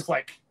 that was just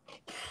like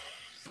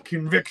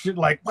conviction,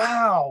 like,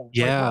 wow.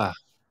 Yeah. Like,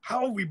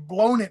 how have we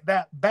blown it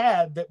that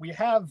bad that we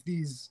have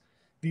these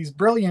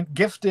brilliant,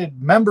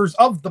 gifted members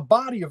of the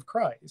body of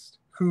Christ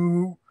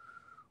who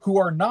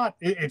are not,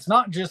 it's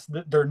not just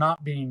that they're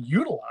not being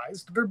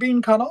utilized, they're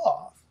being cut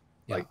off.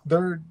 Yeah. Like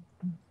they're,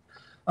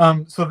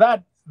 so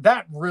that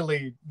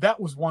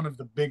was one of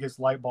the biggest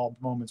light bulb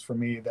moments for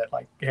me, that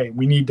like, hey,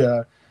 we need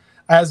to,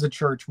 as a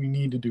church, we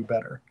need to do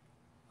better.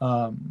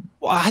 Well,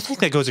 I think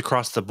that goes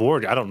across the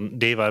board.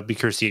 Dave, I'd be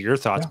curious to get your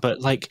thoughts,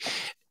 but like,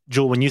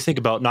 Joel, when you think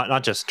about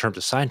not just in terms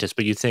of scientists,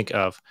 but you think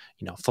of,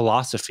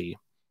 philosophy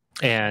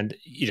and,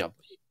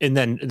 and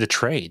then the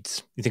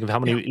trades. You think of how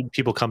many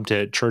people come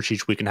to church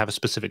each week and have a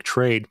specific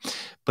trade,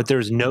 but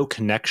there's no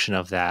connection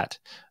of that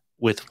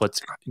with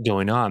what's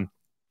going on.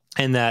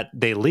 And that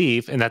they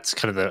leave, and that's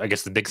kind of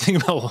the big thing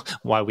about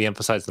why we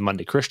emphasize the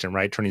Monday Christian,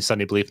 right? Turning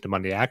Sunday belief into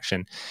Monday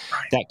action.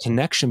 Right. That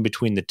connection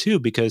between the two,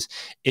 because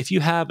if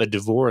you have a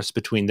divorce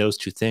between those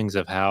two things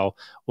of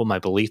what my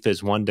belief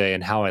is one day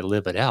and how I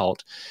live it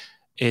out,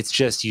 it's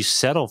just you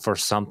settle for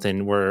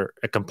something where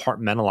a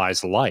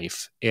compartmentalized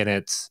life, and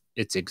it's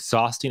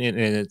exhausting and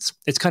it's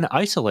kind of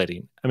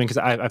isolating. I mean, because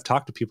I've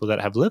talked to people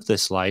that have lived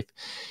this life,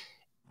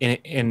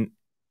 and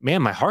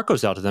man, my heart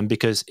goes out to them,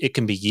 because it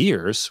can be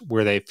years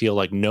where they feel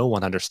like no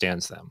one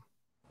understands them,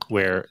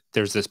 where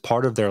there's this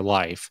part of their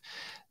life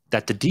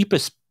that the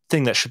deepest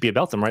thing that should be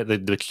about them, right?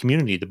 The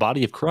community, the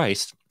body of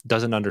Christ,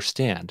 doesn't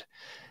understand.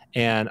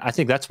 And I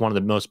think that's one of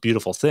the most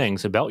beautiful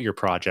things about your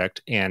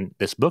project and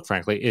this book,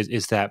 frankly,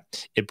 is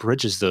that it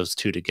bridges those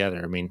two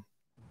together. I mean,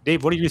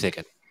 Dave, what are you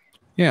thinking?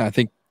 Yeah, I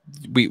think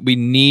we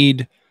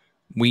need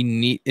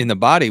in the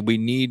body, we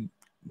need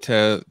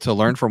to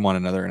learn from one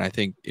another. And I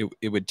think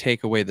it would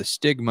take away the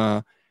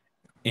stigma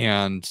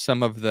and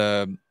some of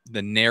the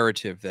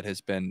narrative that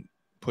has been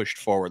pushed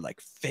forward,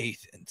 like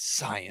faith and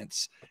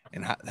science,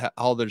 and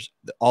how there's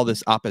all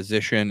this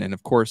opposition. And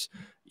of course,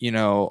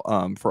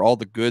 for all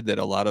the good that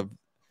a lot of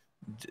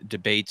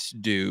debates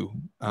do,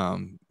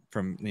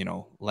 from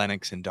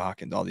Lennox and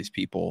Doc and all these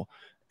people,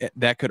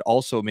 that could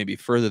also maybe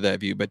further that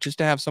view. But just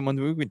to have someone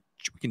who we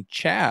can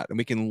chat and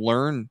we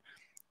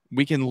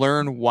can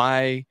learn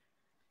why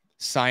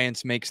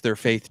science makes their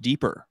faith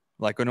deeper.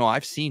 Like, oh no,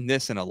 I've seen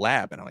this in a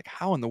lab, and I'm like,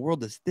 how in the world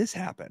does this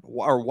happen?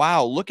 Or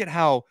wow, look at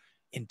how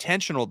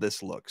intentional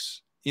this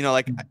looks.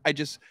 I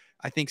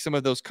think some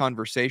of those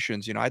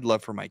conversations, I'd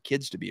love for my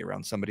kids to be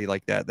around somebody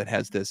like that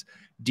has this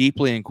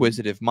deeply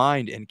inquisitive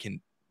mind and can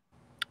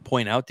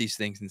point out these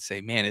things and say,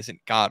 man,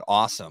 isn't God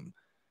awesome?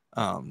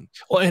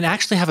 Well, and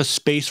actually have a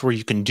space where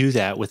you can do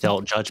that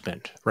without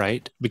judgment,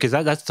 right? Because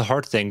that's the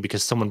hard thing,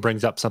 because someone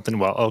brings up something,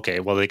 they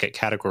get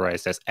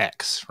categorized as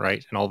X,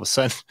 right? And all of a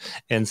sudden,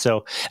 and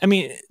so, I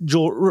mean,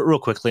 Joel, real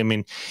quickly, I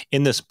mean,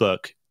 in this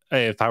book,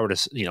 if I were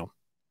to,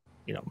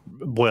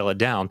 boil it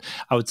down,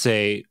 I would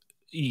say,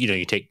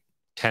 you take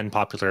 10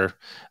 popular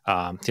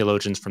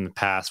theologians from the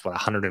past,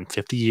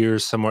 150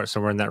 years, somewhere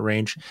in that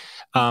range,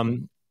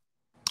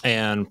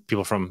 and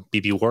people from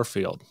B.B.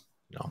 Warfield,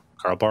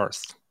 Karl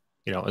Barth,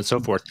 and so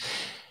forth.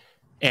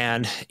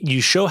 And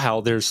you show how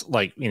there's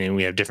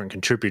we have different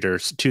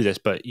contributors to this,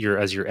 but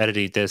as you're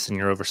editing this and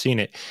you're overseeing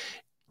it,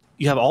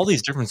 you have all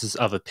these differences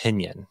of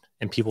opinion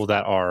and people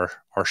that are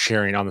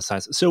sharing on the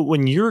science. So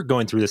when you're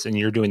going through this and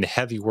you're doing the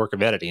heavy work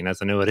of editing, as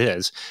I know it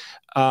is,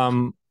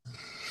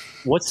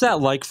 what's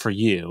that like for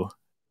you?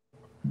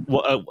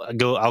 Well,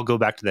 I'll go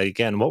back to that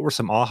again. What were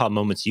some aha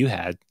moments you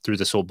had through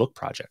this whole book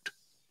project?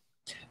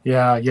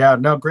 Yeah.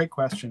 No, great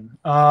question.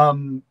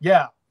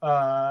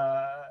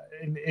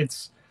 And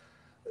it's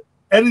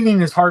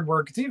editing is hard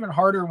work. It's even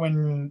harder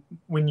when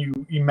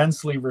you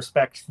immensely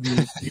respect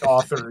the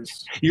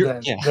authors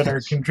that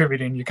are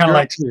contributing. You kind of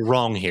like, you're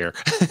wrong here.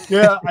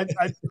 Yeah,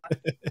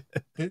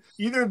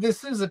 either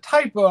this is a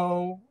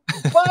typo,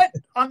 but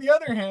on the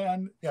other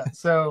hand, yeah.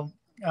 So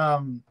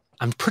I'm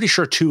pretty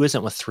sure 2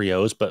 isn't with 3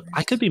 O's, but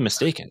I could be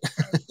mistaken.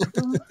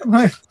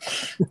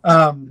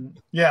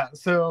 Yeah.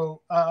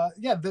 So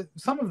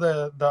some of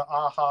the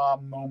aha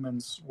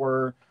moments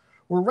were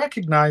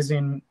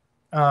recognizing,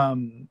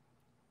 the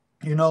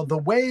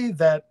way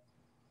that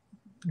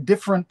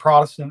different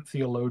Protestant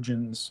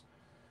theologians,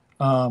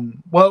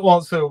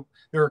 so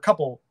there are a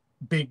couple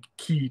big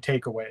key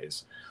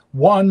takeaways.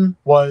 One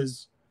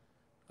was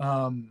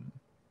some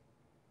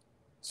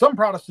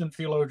Protestant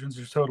theologians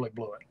just totally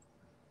blew it.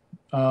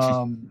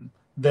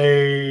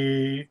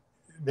 They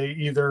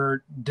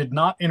either did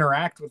not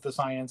interact with the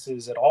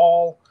sciences at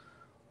all,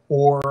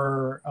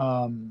 or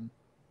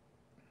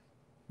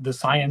the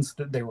science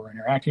that they were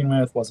interacting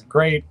with wasn't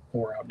great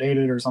or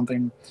outdated or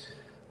something.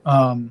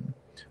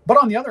 But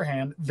on the other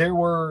hand, there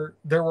were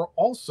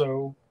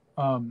also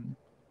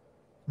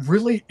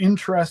really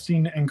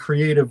interesting and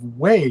creative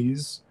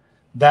ways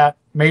that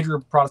major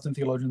Protestant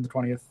theologians in the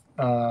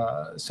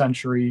 20th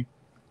century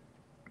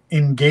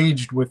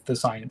engaged with the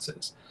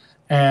sciences,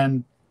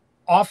 and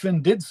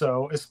often did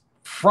so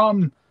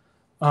from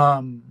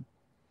kind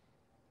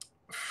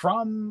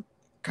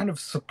of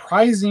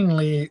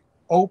surprisingly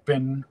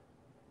open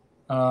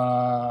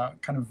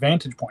kind of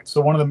vantage points.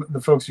 So one of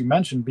the folks you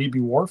mentioned, B.B.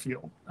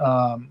 Warfield,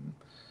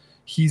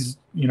 he's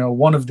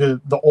one of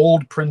the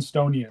old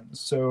Princetonians,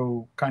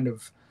 so kind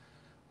of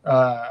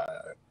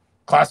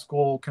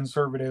classical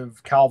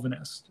conservative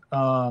Calvinist.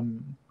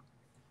 And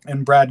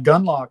Brad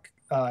Gunlock,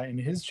 in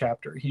his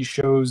chapter, he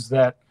shows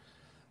that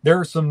there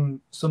are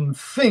some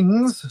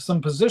things,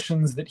 some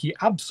positions that he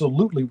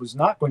absolutely was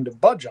not going to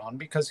budge on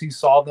because he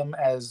saw them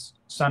as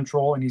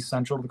central and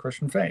essential to the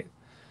Christian faith.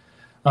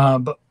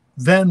 But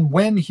then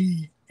when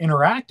he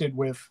interacted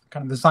with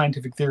kind of the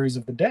scientific theories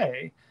of the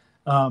day,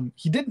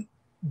 he didn't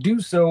do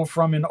so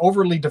from an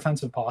overly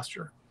defensive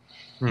posture.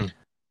 So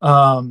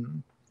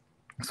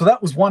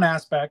that was one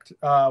aspect,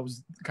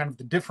 was kind of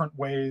the different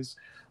ways.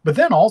 But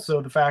then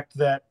also the fact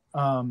that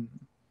when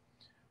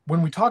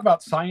we talk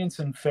about science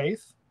and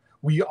faith,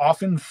 we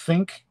often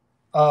think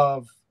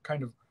of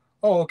kind of,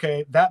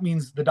 that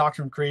means the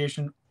doctrine of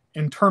creation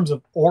in terms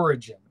of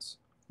origins,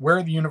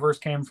 where the universe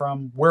came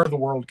from, where the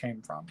world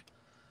came from.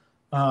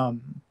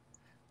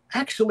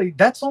 Actually,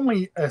 that's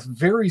only a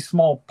very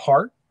small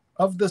part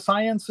of the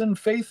science and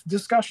faith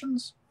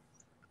discussions.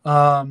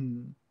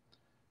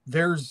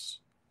 There's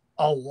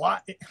a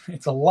lot,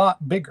 it's a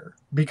lot bigger,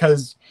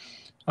 because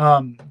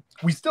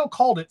we still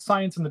called it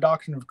science and the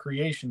doctrine of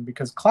creation,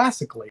 because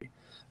classically,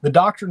 the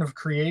doctrine of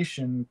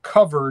creation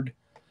covered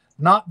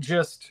not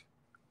just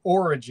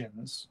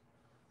origins,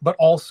 but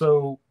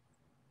also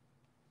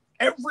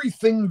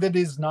everything that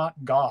is not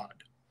God.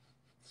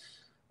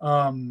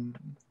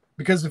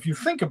 Because if you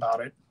think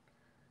about it,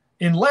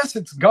 unless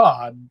it's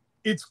God,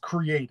 it's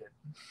created.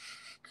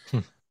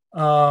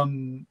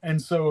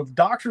 And so the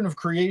doctrine of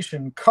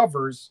creation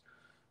covers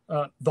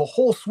the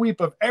whole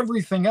sweep of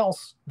everything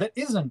else that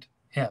isn't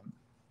him.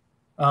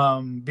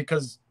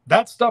 Because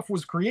that stuff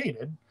was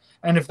created.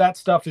 And if that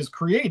stuff is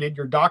created,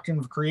 your doctrine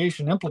of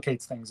creation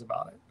implicates things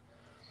about it.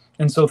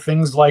 And so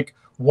things like,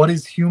 what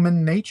is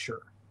human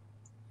nature?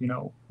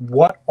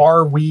 What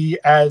are we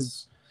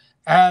as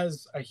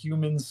a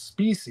human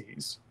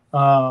species?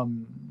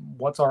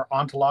 What's our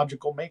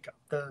ontological makeup?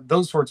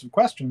 Those sorts of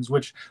questions,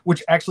 which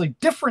actually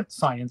different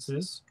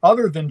sciences,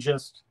 other than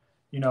just,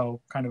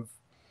 kind of,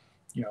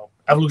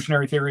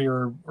 evolutionary theory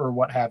or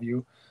what have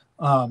you,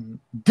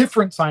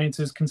 different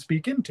sciences can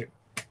speak into.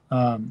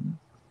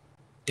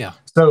 Yeah.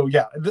 So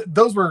yeah,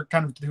 those were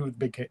kind of two of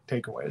the big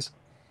takeaways.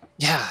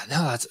 Yeah,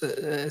 no,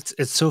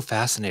 it's so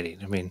fascinating.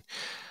 I mean,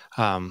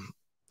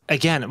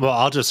 again, well,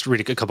 I'll just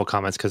read a couple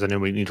comments because I know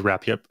we need to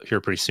wrap you up here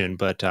pretty soon.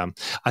 But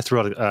I threw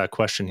out a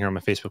question here on my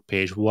Facebook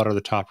page. What are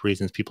the top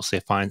reasons people say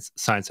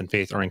science and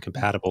faith are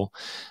incompatible?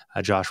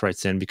 Josh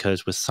writes in,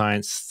 because with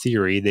science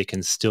theory, they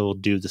can still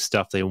do the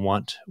stuff they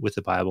want with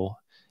the Bible.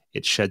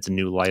 It sheds a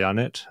new light on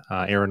it.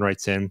 Aaron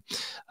writes in,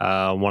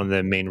 one of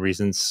the main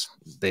reasons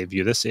they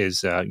view this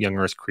is young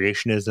earth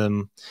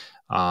creationism,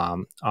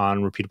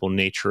 unrepeatable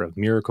nature of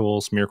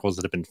miracles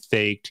that have been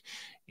faked,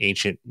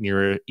 ancient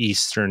Near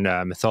Eastern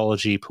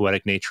mythology,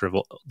 poetic nature of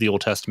the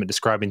Old Testament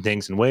describing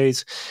things in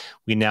ways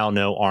we now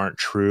know aren't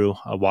true,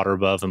 water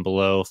above and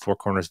below, four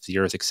corners of the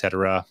earth,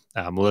 etc.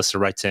 Melissa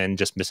writes in,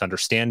 just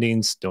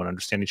misunderstandings, don't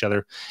understand each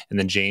other. And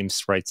then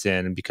James writes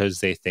in,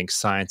 because they think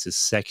science is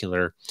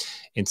secular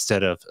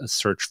instead of a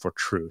search for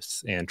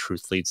truth, and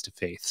truth leads to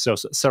faith. So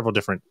several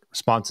different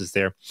responses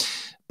there.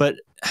 But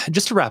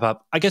just to wrap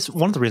up, I guess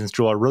one of the reasons,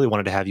 Joel, I really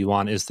wanted to have you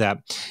on is that,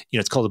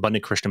 it's called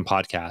Abundant Christian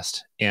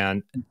Podcast.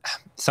 And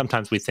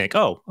sometimes we think,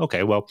 oh,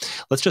 okay, well,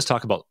 let's just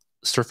talk about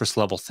surface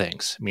level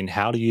things. I mean,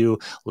 how do you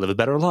live a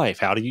better life?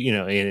 How do you,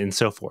 and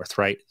so forth,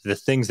 right? The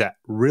things that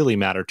really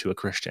matter to a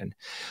Christian.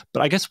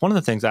 But I guess one of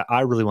the things that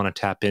I really want to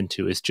tap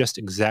into is just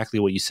exactly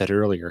what you said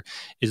earlier,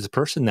 is the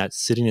person that's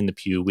sitting in the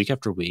pew week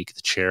after week,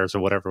 the chairs or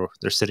whatever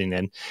they're sitting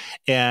in,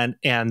 and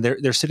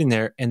they're sitting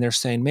there and they're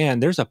saying, man,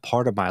 there's a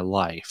part of my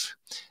life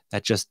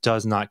that just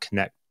does not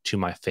connect to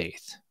my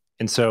faith.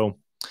 And so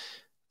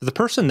the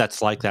person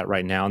that's like that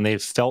right now, and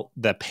they've felt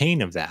the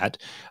pain of that,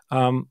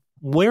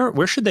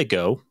 where should they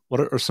go?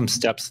 What are some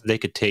steps they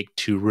could take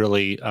to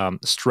really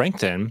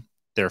strengthen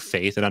their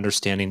faith and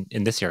understanding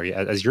in this area,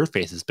 as your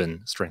faith has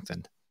been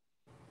strengthened?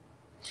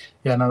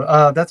 Yeah,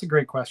 no, that's a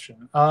great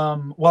question.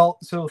 Well,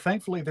 so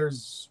thankfully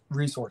there's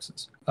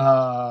resources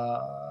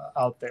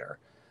out there.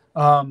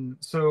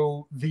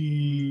 So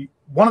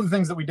one of the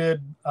things that we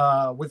did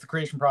with the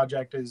Creation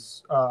Project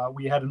is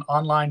we had an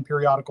online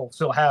periodical,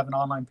 still have an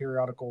online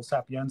periodical,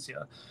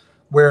 Sapientia,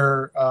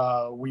 where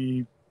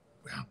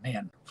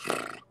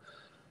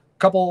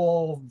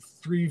couple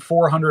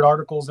 300-400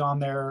 articles on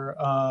there.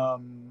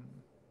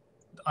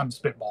 I'm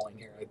spitballing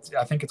here.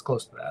 I think it's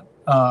close to that,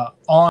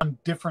 on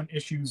different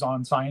issues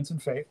on science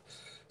and faith.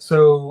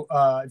 So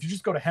if you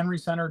just go to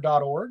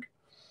henrycenter.org,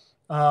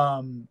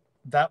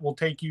 that will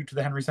take you to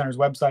the Henry Center's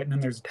website, and then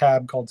there's a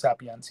tab called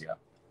Sapientia.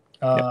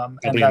 I'll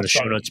be in the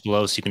show notes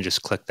below, so you can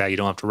just click that. You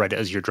don't have to write it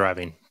as you're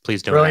driving.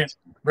 Please don't.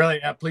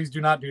 Brilliant. Yeah, please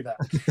do not do that.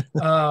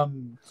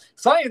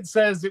 Science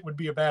says it would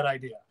be a bad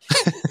idea.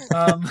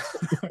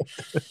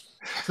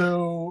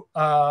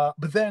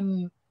 But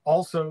then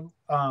also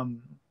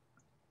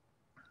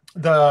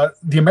the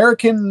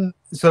American,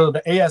 so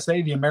the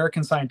ASA, the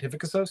American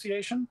Scientific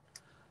Association,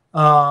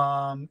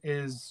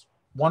 is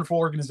a wonderful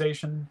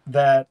organization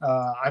that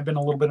I've been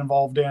a little bit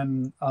involved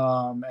in,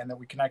 and that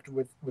we connected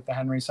with the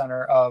Henry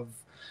Center, of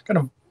kind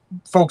of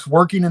folks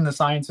working in the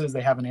sciences.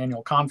 They have an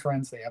annual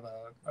conference. They have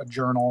a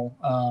journal.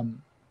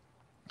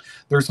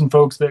 There's some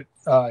folks that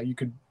you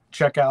could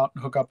check out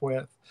and hook up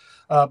with.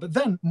 But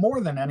then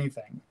more than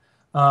anything,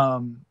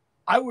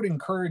 I would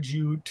encourage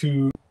you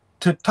to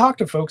talk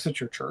to folks at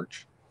your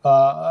church.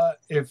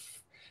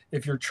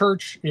 If your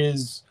church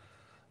is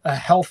a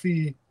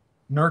healthy,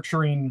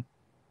 nurturing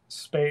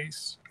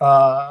space,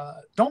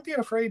 don't be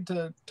afraid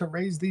to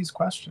raise these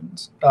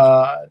questions,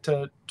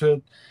 to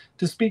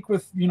speak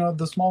with,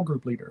 the small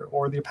group leader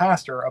or the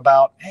pastor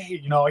about,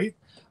 hey,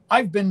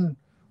 I've been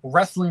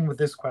wrestling with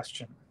this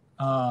question,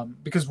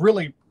 because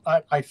really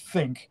I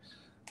think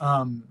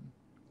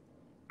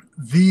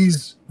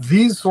these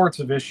sorts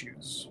of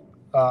issues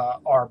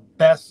are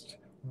best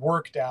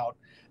worked out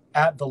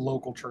at the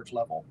local church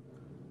level,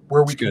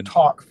 where we can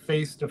talk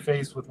face to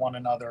face with one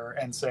another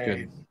and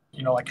say,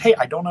 like, hey,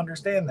 I don't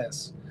understand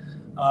this.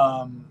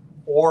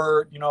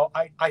 Or,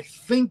 I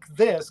think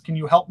this, can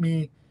you help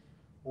me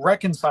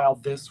reconcile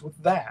this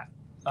with that?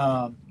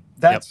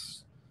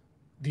 That's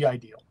the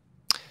ideal.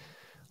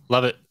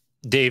 Love it.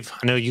 Dave,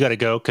 I know you got to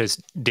go because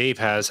Dave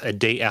has a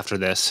date after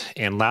this.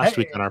 And last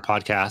week on our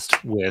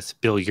podcast with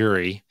Bill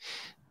Urey,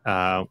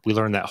 we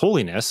learned that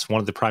holiness,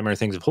 one of the primary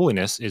things of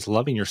holiness, is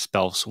loving your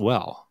spouse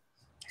well.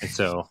 And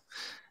so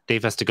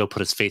Dave has to go put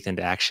his faith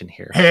into action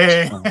here.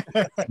 Hey.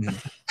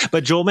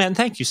 But Joel, man,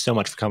 thank you so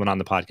much for coming on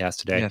the podcast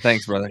today. Yeah,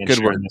 thanks, brother. Good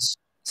work.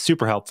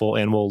 Super helpful.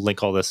 And we'll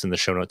link all this in the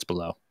show notes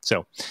below.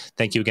 So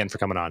thank you again for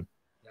coming on.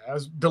 Yeah, it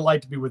was a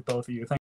delight to be with both of you.